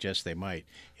I would suggest they might,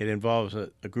 it involves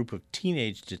a group of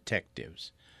teenage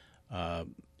detectives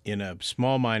in a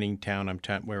small mining town.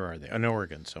 Where are they? In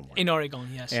Oregon somewhere. In Oregon,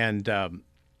 yes. And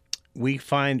we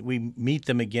meet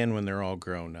them again when they're all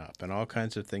grown up, and all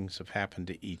kinds of things have happened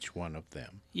to each one of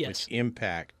them, yes, which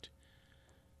impact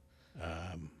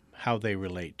how they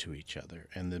relate to each other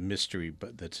and the mystery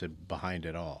that's behind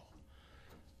it all.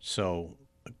 So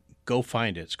go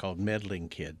find it. It's called Meddling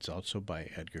Kids, also by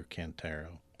Edgar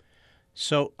Cantero.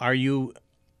 So are you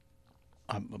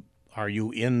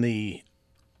in the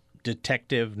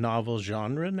detective novel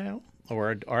genre now,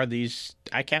 or are these?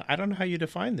 I don't know how you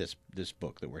define this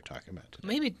book that we're talking about today.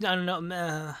 Maybe I don't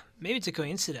know. Maybe it's a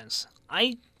coincidence.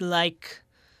 I like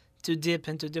to dip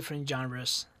into different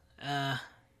genres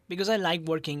because I like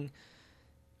working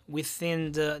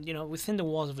within the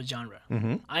walls of a genre.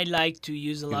 Mm-hmm. I like to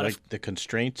use a lot of the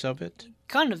constraints of it.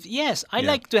 Kind of, yes. I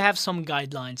like to have some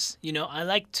guidelines. I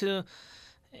like to.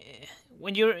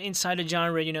 when you're inside a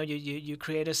genre, you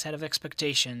create a set of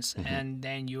expectations, and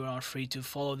then you are free to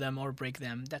follow them or break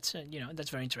them. That's that's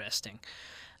very interesting.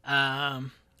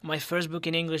 My first book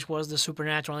in English was The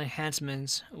Supernatural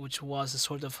Enhancements, which was a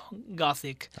sort of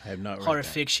gothic I have not read horror that.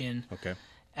 fiction. Okay.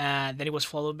 Then it was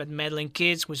followed by Meddling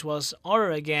Kids, which was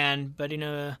horror again, but in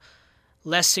a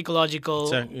less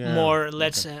psychological,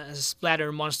 let's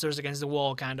splatter monsters against the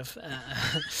wall kind of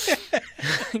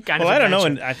Well, I don't know,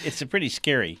 and it's a pretty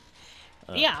scary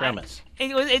premise.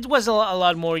 It was a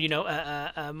lot more,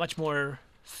 much more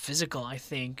physical, I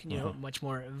think, much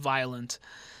more violent.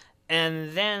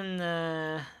 And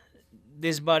then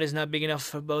This Bud Is Not Big Enough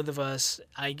for Both of Us,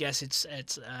 I guess it's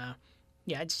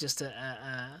just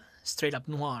a straight up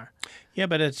noir. Yeah,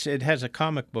 but it has a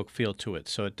comic book feel to it,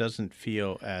 so it doesn't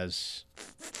feel as,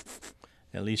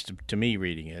 at least to me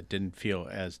reading it, didn't feel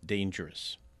as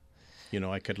dangerous.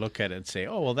 I could look at it and say,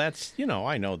 oh, well, that's,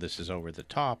 I know this is over the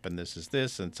top and this is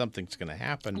this and something's going to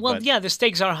happen. Well, but... yeah, the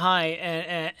stakes are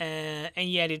high and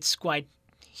yet it's quite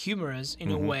humorous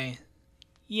in a way.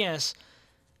 Yes,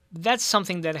 that's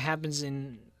something that happens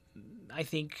in, I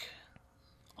think,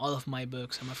 all of my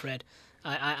books, I'm afraid.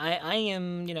 I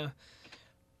am,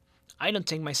 I don't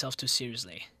take myself too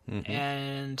seriously.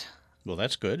 And... Well,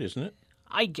 that's good, isn't it?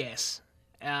 I guess.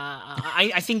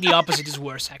 I think the opposite is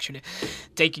worse, actually,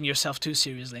 taking yourself too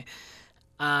seriously.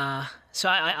 So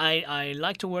I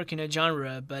like to work in a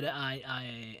genre, but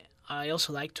I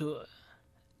also like to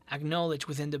acknowledge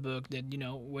within the book that,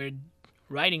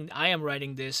 I am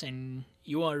writing this and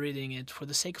you are reading it for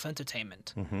the sake of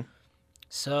entertainment.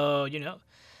 So,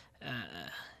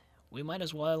 we might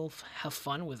as well have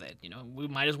fun with it. We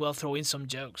might as well throw in some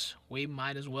jokes. We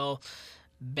might as well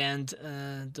bend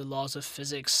the laws of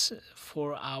physics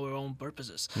for our own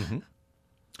purposes.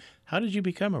 How did you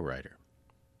become a writer?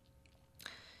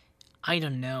 I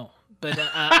don't know, but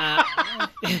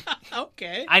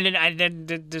okay. I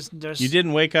didn't. There's You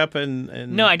didn't wake up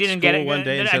and no, I didn't get it one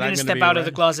day. And I said, didn't I'm step be out a of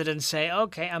the writer? closet and say,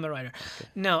 "Okay, I'm a writer." Okay.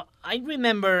 No, I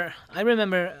remember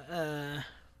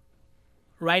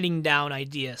writing down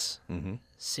ideas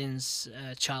since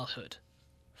childhood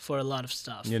for a lot of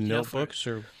stuff. In notebooks,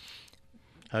 or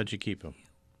how'd you keep them?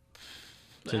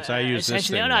 Since I use this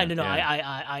thing. I don't know.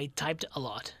 I typed a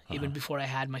lot even before I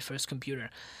had my first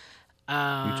computer.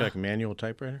 You took manual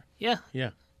typewriter? Yeah.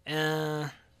 Yeah.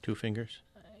 2 fingers?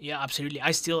 Yeah, absolutely.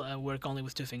 I still work only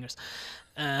with 2 fingers.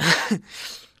 I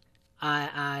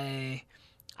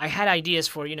had ideas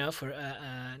for for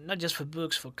not just for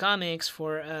books, for comics,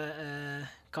 for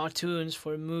cartoons,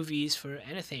 for movies, for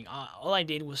anything. All I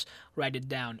did was write it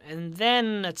down, and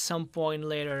then at some point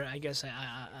later, I guess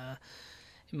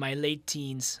in my late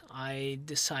teens, I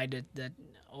decided that,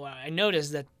 or I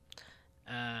noticed that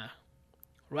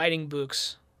writing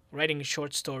books, writing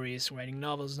short stories, writing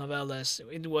novels, novellas,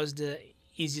 it was the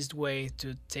easiest way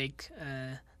to take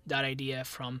that idea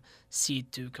from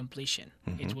seed to completion.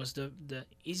 It was the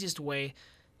easiest way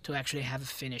to actually have a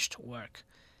finished work.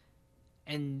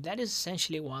 And that is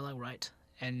essentially why I write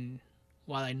and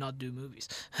while I not do movies.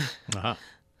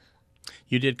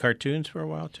 You did cartoons for a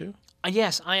while too?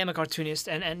 Yes, I am a cartoonist,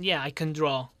 and yeah, I can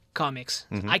draw comics.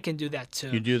 I can do that too.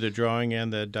 You do the drawing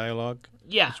and the dialogue?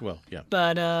 Yeah. As well, yeah.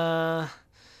 But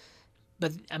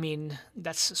I mean,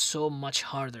 that's so much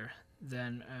harder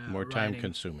than more time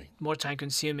consuming. More time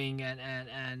consuming, and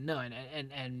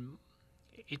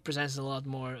it presents a lot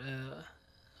more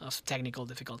of technical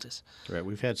difficulties. Right.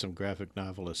 We've had some graphic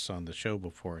novelists on the show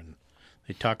before, and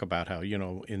they talk about how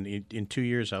in 2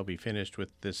 years I'll be finished with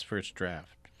this first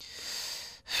draft.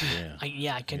 Yeah.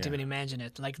 I can't even imagine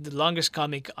it. Like the longest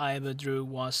comic I ever drew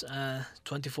was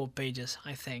 24 pages,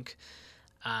 I think.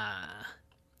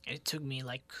 It took me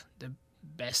like the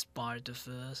best part of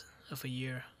a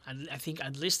year. I think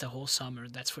at least a whole summer,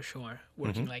 that's for sure.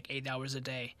 Working like 8 hours a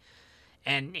day.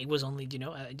 And it was only,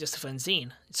 just a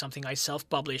fanzine. It's something I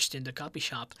self-published in the copy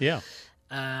shop. Yeah.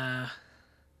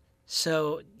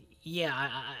 So, yeah,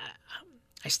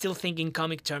 I still think in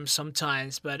comic terms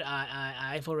sometimes, but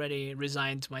I've already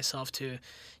resigned myself to,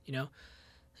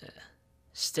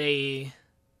 stick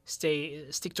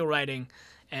to writing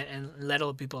and let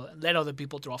other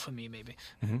people draw for me, maybe.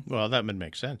 Well, that would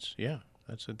make sense. Yeah,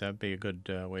 that'd be a good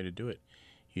way to do it.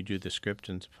 You do the script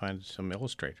and find some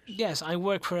illustrators. Yes, I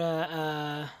work for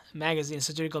a magazine, a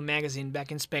satirical magazine back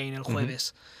in Spain, El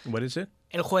Jueves. What is it?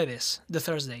 El Jueves, the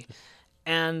Thursday.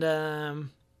 And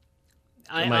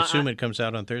I assume it comes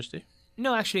out on Thursday?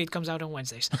 No, actually, it comes out on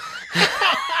Wednesdays.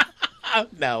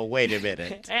 No, wait a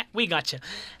minute. We got you.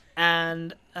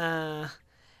 And I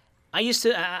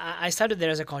started there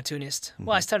as a cartoonist.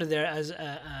 Well, I started there as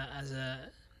a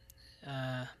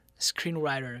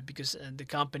screenwriter because the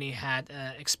company had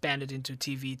expanded into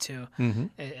TV too.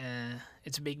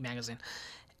 It's a big magazine,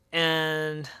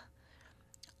 and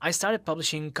I started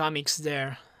publishing comics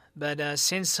there. But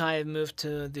since I moved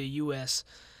to the U.S.,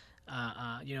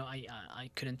 I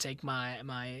couldn't take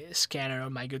my scanner or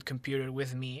my good computer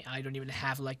with me. I don't even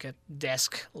have like a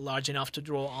desk large enough to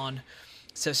draw on.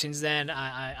 So since then,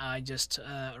 I just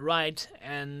write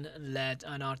and let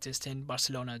an artist in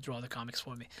Barcelona draw the comics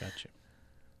for me. Gotcha.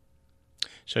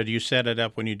 So do you set it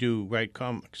up when you do write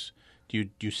comics? Do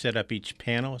you set up each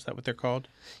panel? Is that what they're called?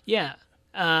 Yeah.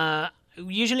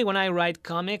 Usually when I write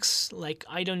comics, like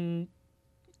I don't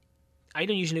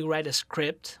usually write a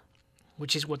script,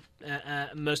 which is what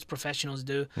most professionals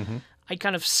do. I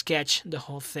kind of sketch the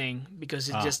whole thing because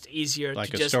it's just easier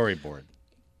like to a just storyboard.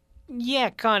 Yeah,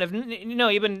 kind of.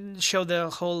 Even show the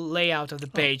whole layout of the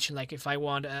page. Like if I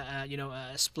want, a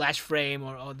splash frame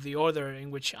or the order in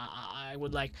which I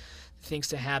would like things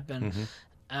to happen.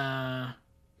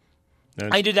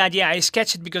 I do that. Yeah, I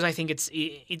sketch it because I think it's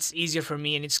easier for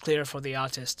me and it's clearer for the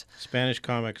artist. Spanish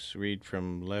comics read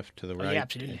from left to the right. Yeah,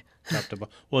 absolutely. Top to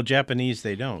bottom. Well, Japanese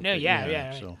they don't. No, but yeah.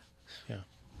 Right. So, yeah.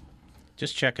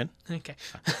 Just checking. Okay.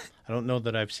 I don't know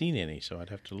that I've seen any, so I'd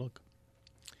have to look.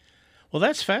 Well,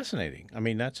 that's fascinating. I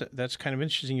mean, that's kind of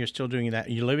interesting. You're still doing that.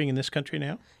 You're living in this country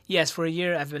now? Yes, for a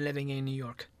year I've been living in New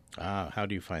York. How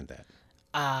do you find that?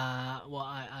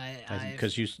 Well,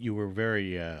 because you were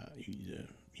very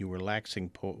you were waxing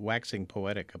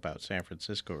poetic about San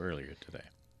Francisco earlier today.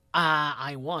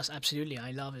 I was absolutely.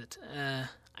 I love it,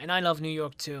 and I love New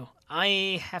York too.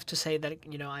 I have to say that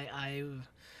I've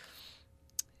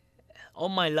all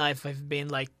my life I've been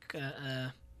like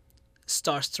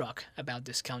starstruck about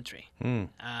this country.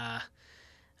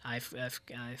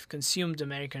 I've consumed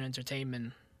American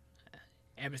entertainment,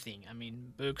 everything. I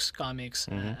mean, books, comics,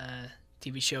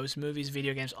 TV shows, movies,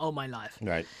 video games, all my life.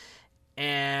 Right.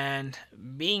 And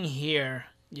being here,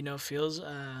 feels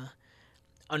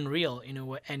unreal in a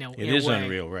way. It is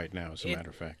unreal right now, as a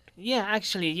matter of fact. Yeah,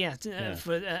 actually, yeah.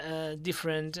 For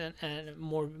different and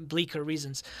more bleaker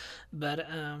reasons, but.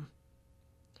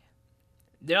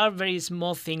 There are very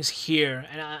small things here,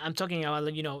 and I'm talking about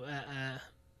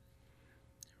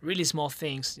really small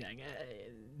things,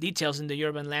 details in the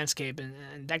urban landscape and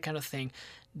that kind of thing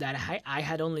that I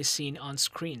had only seen on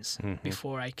screens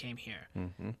before I came here,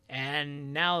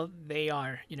 and now they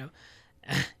are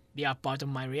they are part of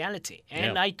my reality,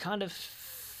 and I kind of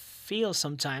feel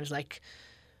sometimes like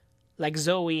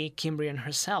Zoe Kimbrian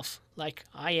herself, like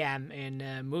I am in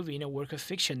a movie, in a work of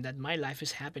fiction, that my life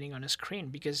is happening on a screen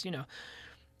because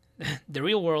the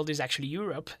real world is actually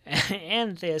Europe,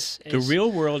 and this is... The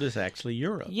real world is actually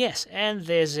Europe. Yes, and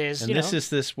this is, And this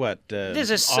is what?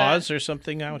 This is Oz or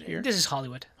something out here? This is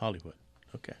Hollywood. Hollywood.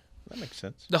 Okay. That makes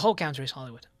sense. The whole country is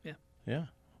Hollywood, yeah. Yeah.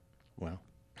 Well,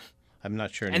 I'm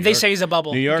not sure. And they say it's a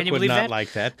bubble. New York Can you would believe not that?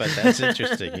 like that, but that's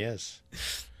interesting, yes.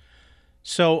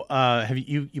 So, have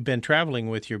you've been traveling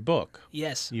with your book?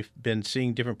 Yes. You've been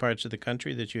seeing different parts of the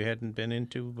country that you hadn't been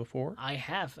into before? I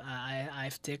have.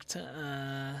 I've ticked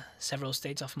several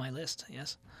states off my list,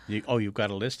 yes. You've got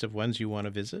a list of ones you want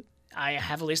to visit? I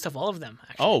have a list of all of them,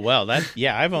 actually. Oh, well,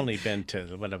 I've only been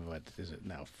to, what is it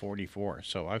now, 44,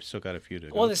 so I've still got a few to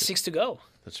go. Well, there's 6 to go.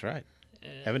 That's right.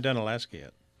 Haven't done Alaska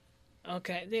yet.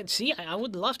 Okay. See, I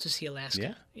would love to see Alaska.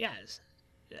 Yeah? Yes.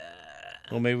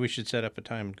 Well, maybe we should set up a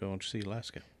time and go and see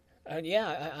Alaska.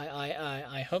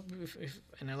 I hope if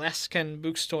an Alaskan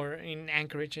bookstore in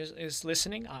Anchorage is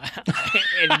listening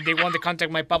and they want to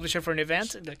contact my publisher for an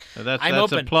event, I'm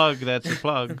open. That's a plug. That's a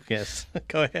plug. Yes.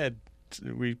 Go ahead.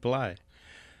 Reply.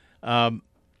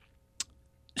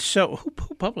 So who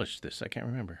published this? I can't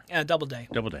remember. Doubleday.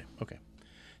 Doubleday. Okay.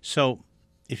 So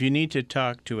if you need to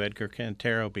talk to Edgar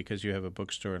Cantero because you have a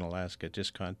bookstore in Alaska,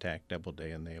 just contact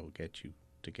Doubleday and they will get you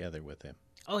together with him.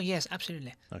 Oh, yes,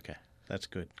 absolutely. Okay. That's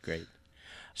good. Great.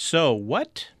 So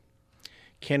what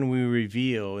can we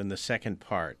reveal in the second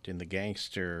part, in the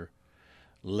gangster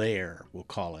lair, we'll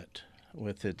call it,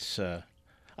 with its...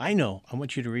 I know. I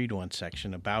want you to read one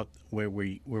section about where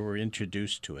we're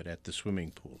introduced to it at the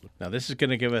swimming pool. Now, this is going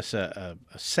to give us a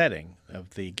setting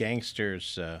of the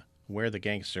gangsters, where the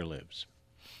gangster lives.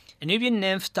 A Nubian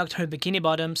nymph tucked her bikini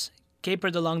bottoms,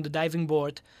 capered along the diving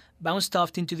board, bounced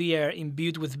off into the air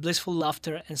imbued with blissful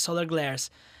laughter and solar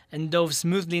glares, and dove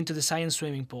smoothly into the cyan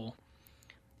swimming pool.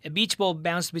 A beach ball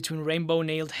bounced between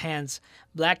rainbow-nailed hands,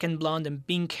 black and blonde and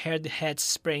pink-haired heads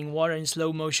spraying water in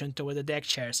slow motion toward the deck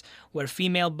chairs, where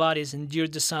female bodies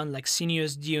endured the sun like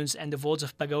sinuous dunes and the vaults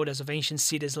of pagodas of ancient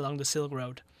cities along the Silk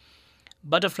Road.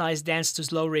 Butterflies danced to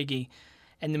slow reggae,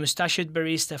 and the mustachioed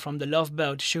barista from the Love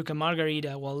Boat shook a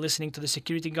margarita while listening to the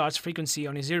security guard's frequency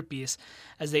on his earpiece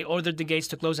as they ordered the gates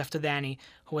to close after Danny,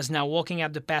 who was now walking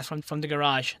up the path from the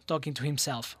garage, talking to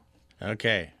himself.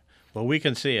 Okay. Well, we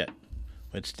can see it.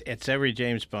 It's every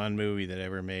James Bond movie that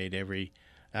ever made,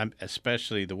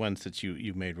 especially the ones that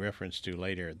you made reference to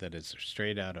later, that is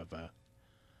straight out of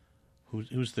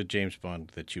who's the James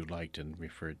Bond that you liked and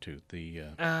referred to?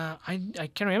 I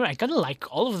can't remember. I kind of like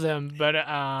all of them, but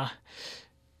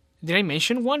did I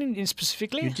mention one in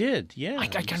specifically? You did, yeah. I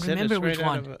can't remember which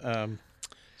one.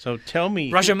 So tell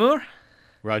me. Roger Moore?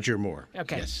 Roger Moore.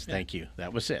 Okay. Yes, thank you.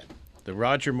 That was it. The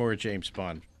Roger Moore James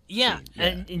Bond. Yeah,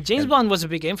 scene. and James Bond was a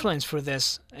big influence for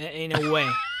this in a way.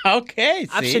 Okay, see?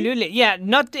 Absolutely. Yeah,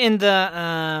 not in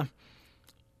the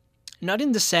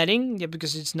setting, yeah,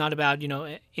 because it's not about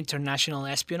international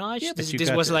espionage. Yeah,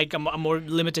 This was like a more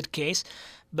limited case,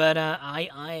 but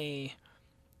I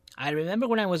remember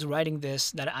when I was writing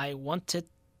this that I wanted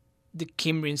the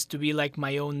Kimbrians to be like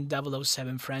my own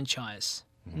 007 franchise,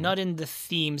 not in the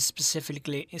theme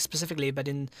specifically, but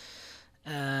in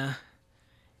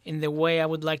the way I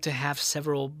would like to have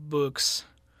several books,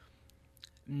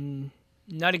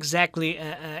 not exactly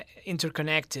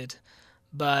interconnected,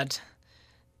 but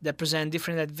that present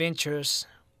different adventures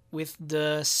with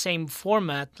the same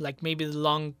format, like maybe the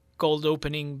long cold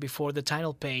opening before the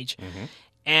title page,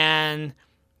 and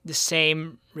the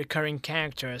same recurring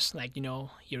characters, like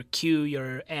your Q,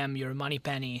 your M, your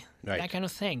Moneypenny, that kind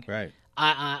of thing. Right.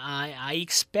 I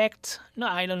expect. No,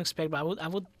 I don't expect. But I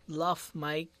would love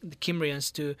the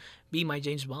Kimbrians to be my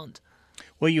James Bond.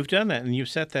 Well, you've done that, and you've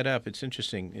set that up. It's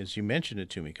interesting as you mentioned it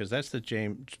to me, because that's the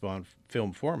James Bond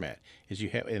film format. Is you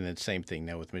have, and the same thing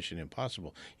now with Mission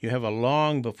Impossible. You have a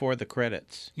long before the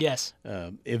credits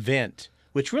event,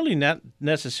 which really not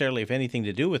necessarily have anything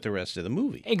to do with the rest of the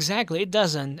movie. Exactly, it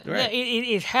doesn't. Right.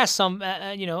 It has some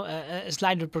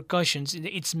slight repercussions.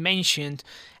 It's mentioned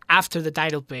after the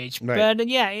title page, right. But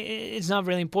it's not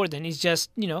really important. It's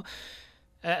just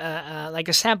like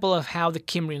a sample of how the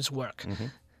Kimbrians work.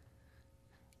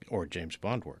 Or James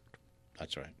Bond worked.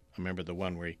 That's right. I remember the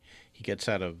one where he gets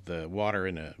out of the water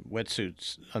in a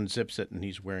wetsuit, unzips it, and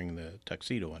he's wearing the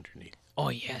tuxedo underneath. Oh,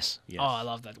 yes. Oh, I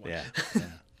love that one. Yeah.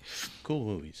 Cool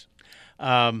movies.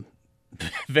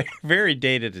 Very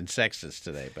dated and sexist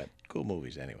today, but cool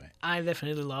movies anyway. I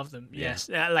definitely love them. Yeah. Yes.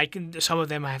 Like some of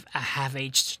them have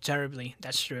aged terribly.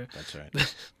 That's true. That's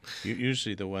right.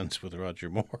 Usually the ones with Roger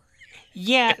Moore.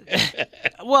 Yeah,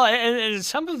 well, and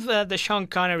some of the Sean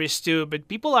Connerys too, but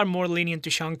people are more lenient to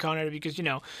Sean Connery because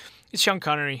it's Sean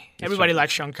Connery. Everybody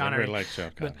likes Sean Connery. Everybody likes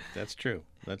Sean Connery. That's true.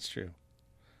 That's true.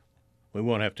 We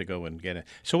won't have to go and get it.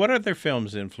 So, what other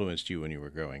films influenced you when you were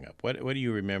growing up? What do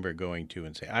you remember going to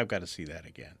and say, "I've got to see that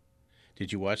again"?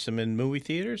 Did you watch them in movie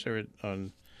theaters or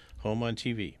on home on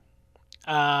TV?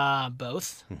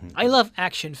 Both. I love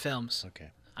action films.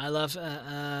 Okay. I love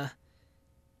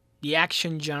the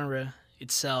action genre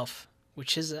itself,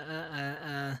 which is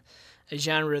a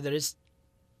genre that is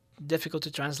difficult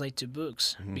to translate to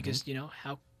books because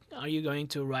how are you going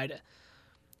to write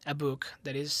a book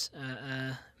that is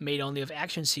made only of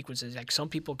action sequences? Like some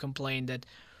people complain that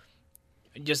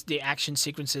just the action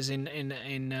sequences in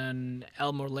an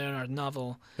Elmore Leonard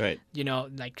novel, right?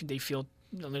 Like they feel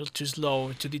a little too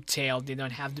slow, too detailed. They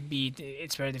don't have the beat.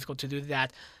 It's very difficult to do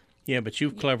that. Yeah, but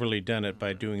you've cleverly done it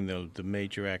by doing the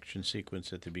major action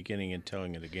sequence at the beginning and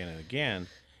telling it again and again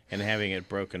and having it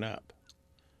broken up.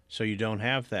 So you don't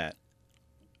have that.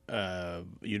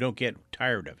 You don't get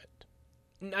tired of it.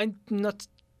 I'm not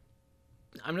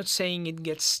saying it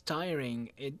gets tiring.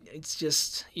 It's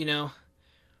just,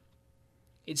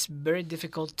 it's very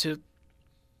difficult to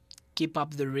keep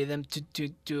up the rhythm,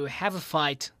 to have a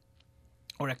fight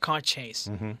or a car chase.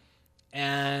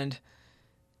 And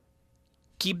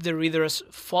keep the readers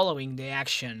following the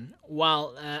action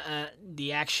while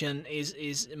the action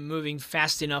is moving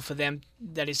fast enough for them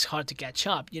that it's hard to catch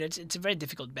up. It's a very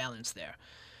difficult balance there.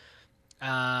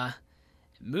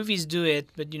 Movies do it,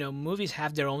 but movies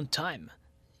have their own time.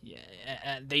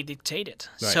 They dictate it.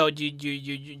 Right. So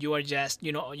you are just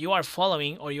you are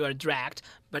following or you are dragged,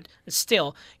 but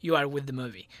still you are with the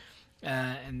movie.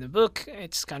 In the book,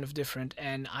 it's kind of different,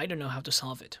 and I don't know how to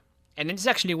solve it. And it's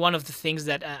actually one of the things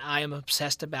that I am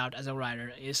obsessed about as a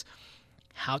writer is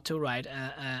how to write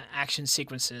action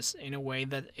sequences in a way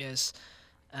that is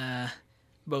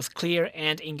both clear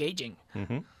and engaging.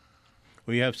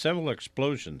 Well, you have several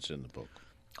explosions in the book.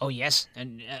 Oh, yes,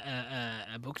 and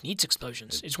a book needs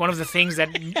explosions. It's one of the things that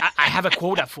I have a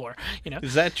quota for.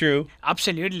 Is that true?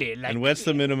 Absolutely. And what's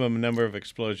the minimum number of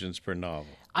explosions per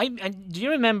novel? Do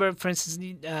you remember, for instance,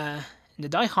 the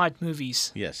Die Hard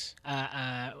movies, Yes.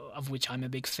 of which I'm a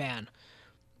big fan,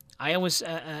 I always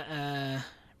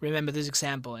remember this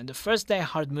example. In the first Die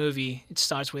Hard movie, it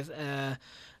starts with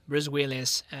Bruce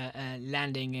Willis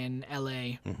landing in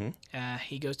L.A.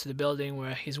 He goes to the building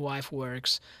where his wife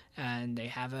works, and they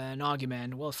have an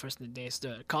argument. Well, first there's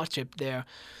the car trip there.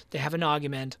 They have an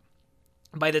argument.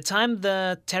 By the time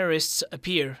the terrorists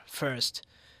appear first,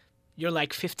 you're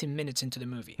like 15 minutes into the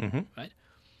movie, right?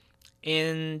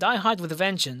 In Die Hard with a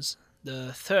Vengeance,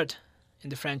 the third in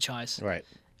the franchise, Right.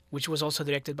 which was also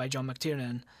directed by John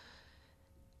McTiernan,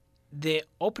 the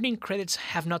opening credits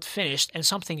have not finished and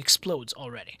something explodes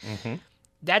already.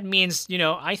 That means,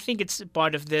 I think it's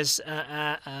part of this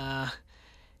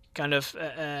kind of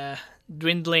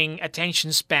dwindling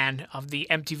attention span of the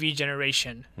MTV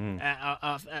generation,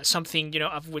 of something,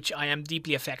 of which I am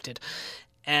deeply affected.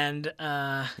 And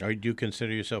Do you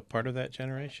consider yourself part of that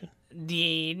generation?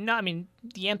 the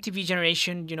MTV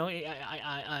generation,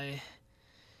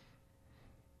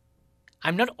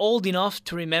 I'm not old enough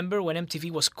to remember when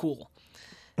MTV was cool.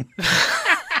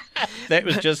 That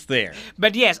was just there.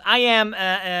 But yes, I am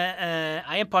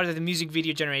part of the music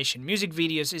video generation. Music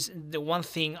videos is the one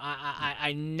thing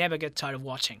I never get tired of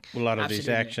watching. A lot of Absolutely. these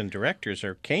action directors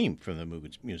came from the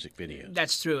music videos.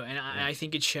 That's true, and I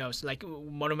think it shows. Like,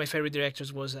 one of my favorite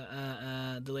directors was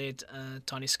the late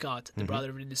Tony Scott, the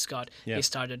brother of Ridley Scott. Yeah. He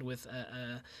started with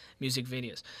music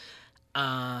videos.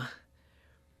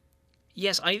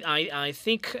 Yes, I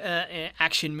think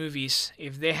action movies,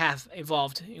 if they have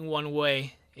evolved in one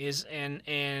way, is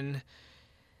in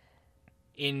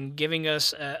giving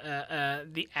us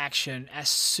the action as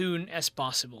soon as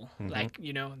possible. Like,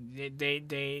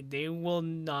 they will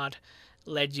not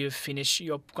let you finish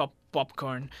your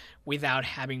popcorn without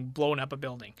having blown up a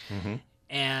building.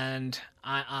 And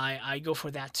I go for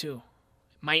that too.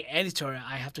 My editor,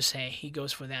 I have to say, he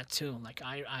goes for that too. Like,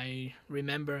 I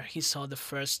remember he saw the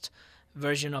first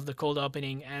version of the cold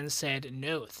opening and said,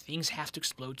 no, things have to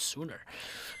explode sooner.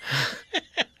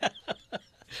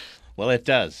 Well, it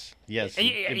does. Yes.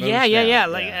 Yeah.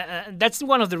 Like, that's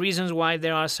one of the reasons why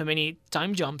there are so many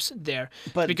time jumps there.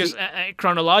 But because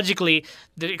chronologically,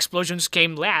 the explosions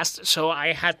came last, so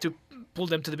I had to pull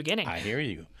them to the beginning. I hear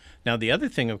you. Now, the other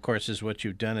thing, of course, is what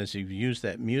you've done is you've used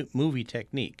that movie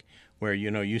technique where,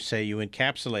 you say you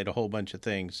encapsulate a whole bunch of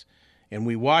things, and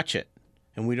we watch it,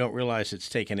 and we don't realize it's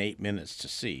taken 8 minutes to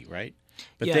see, right?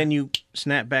 But Yeah. then you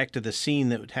snap back to the scene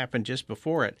that happened just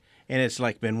before it, and it's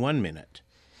like been 1 minute.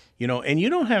 And you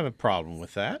don't have a problem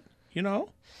with that,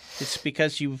 It's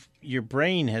because your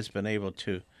brain has been able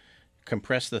to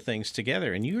compress the things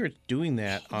together, and you're doing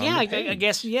that on the page. I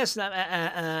guess, yes.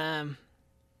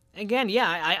 Again,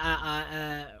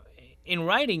 in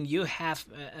writing, you have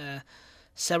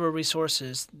several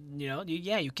resources.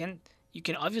 You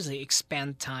can obviously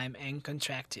expand time and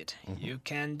contract it. You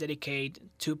can dedicate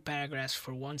 2 paragraphs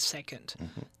for 1 second,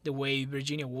 the way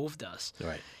Virginia Woolf does.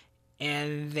 Right.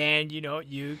 And then,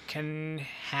 you can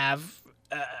have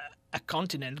a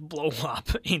continent blow up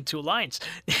in 2 lines.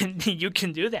 You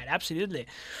can do that, absolutely.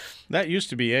 That used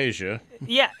to be Asia.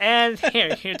 Yeah, and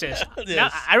here it is. Yes.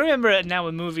 Now, I remember now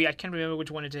a movie, I can't remember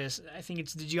which one it is. I think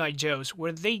it's the G.I. Joes,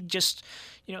 where they just,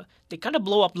 they kind of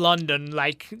blow up London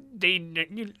like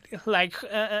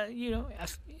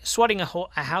swatting a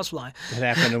housefly. It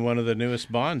happened in one of the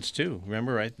newest Bonds, too.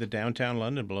 Remember, right? The downtown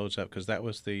London blows up because that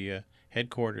was the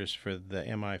headquarters for the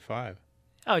MI5.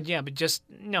 Oh yeah, but just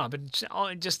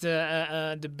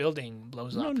the building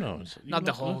blows up. No, not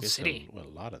the whole city. A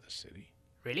lot of the city.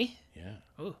 Really? Yeah,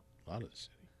 Oh, a lot of the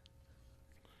city.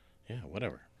 Yeah,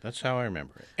 whatever. That's how I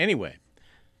remember it. Anyway,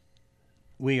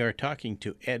 we are talking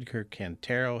to Edgar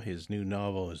Cantero. His new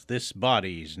novel is This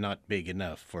Body's Not Big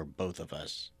Enough for Both of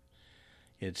Us.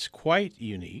 It's quite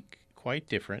unique, quite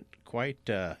different, quite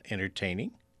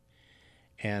entertaining.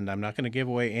 And I'm not going to give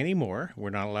away any more.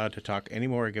 We're not allowed to talk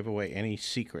anymore or give away any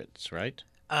secrets, right?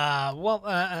 I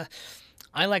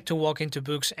like to walk into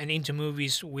books and into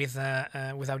movies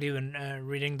without even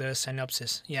reading the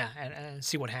synopsis. Yeah, and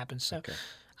see what happens. So Okay.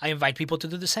 I invite people to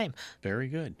do the same. Very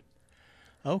good.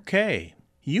 Okay.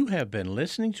 You have been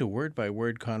listening to Word by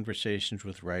Word Conversations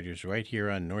with Writers right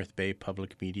here on North Bay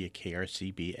Public Media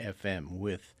KRCB FM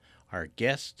with our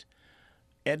guest,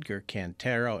 Edgar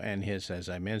Cantero, and his, as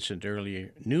I mentioned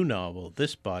earlier, new novel,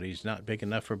 This Body's Not Big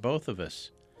Enough for Both of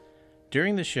Us.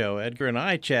 During the show, Edgar and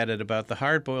I chatted about the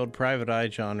hard-boiled private eye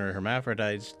genre,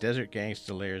 hermaphrodites, desert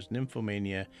gangsta layers,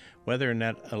 nymphomania, whether or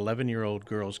not 11-year-old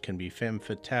girls can be femme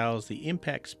fatales, the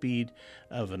impact speed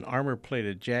of an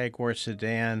armor-plated Jaguar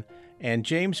sedan, and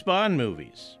James Bond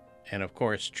movies, and of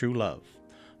course, true love,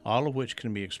 all of which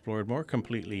can be explored more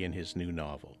completely in his new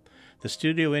novel. The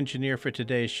studio engineer for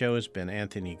today's show has been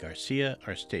Anthony Garcia.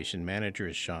 Our station manager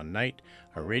is Sean Knight.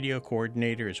 Our radio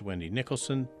coordinator is Wendy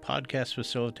Nicholson. Podcast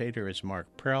facilitator is Mark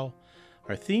Prell.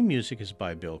 Our theme music is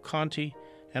by Bill Conti.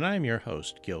 And I'm your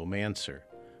host, Gil Manser.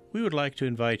 We would like to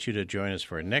invite you to join us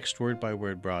for our next Word by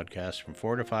Word broadcast from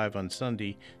 4 to 5 on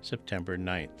Sunday, September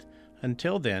 9th.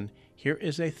 Until then, here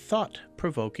is a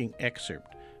thought-provoking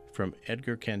excerpt from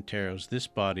Edgar Cantero's This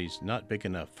Body's Not Big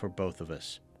Enough for Both of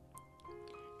Us.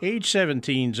 Age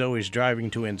 17's always driving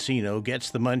to Encino,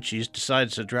 gets the munchies,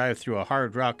 decides to drive through a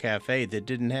Hard Rock cafe that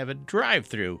didn't have a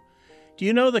drive-through. Do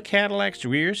you know the Cadillac's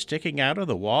rear sticking out of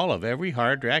the wall of every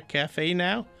Hard Rock cafe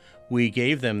now? We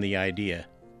gave them the idea.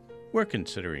 We're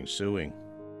considering suing.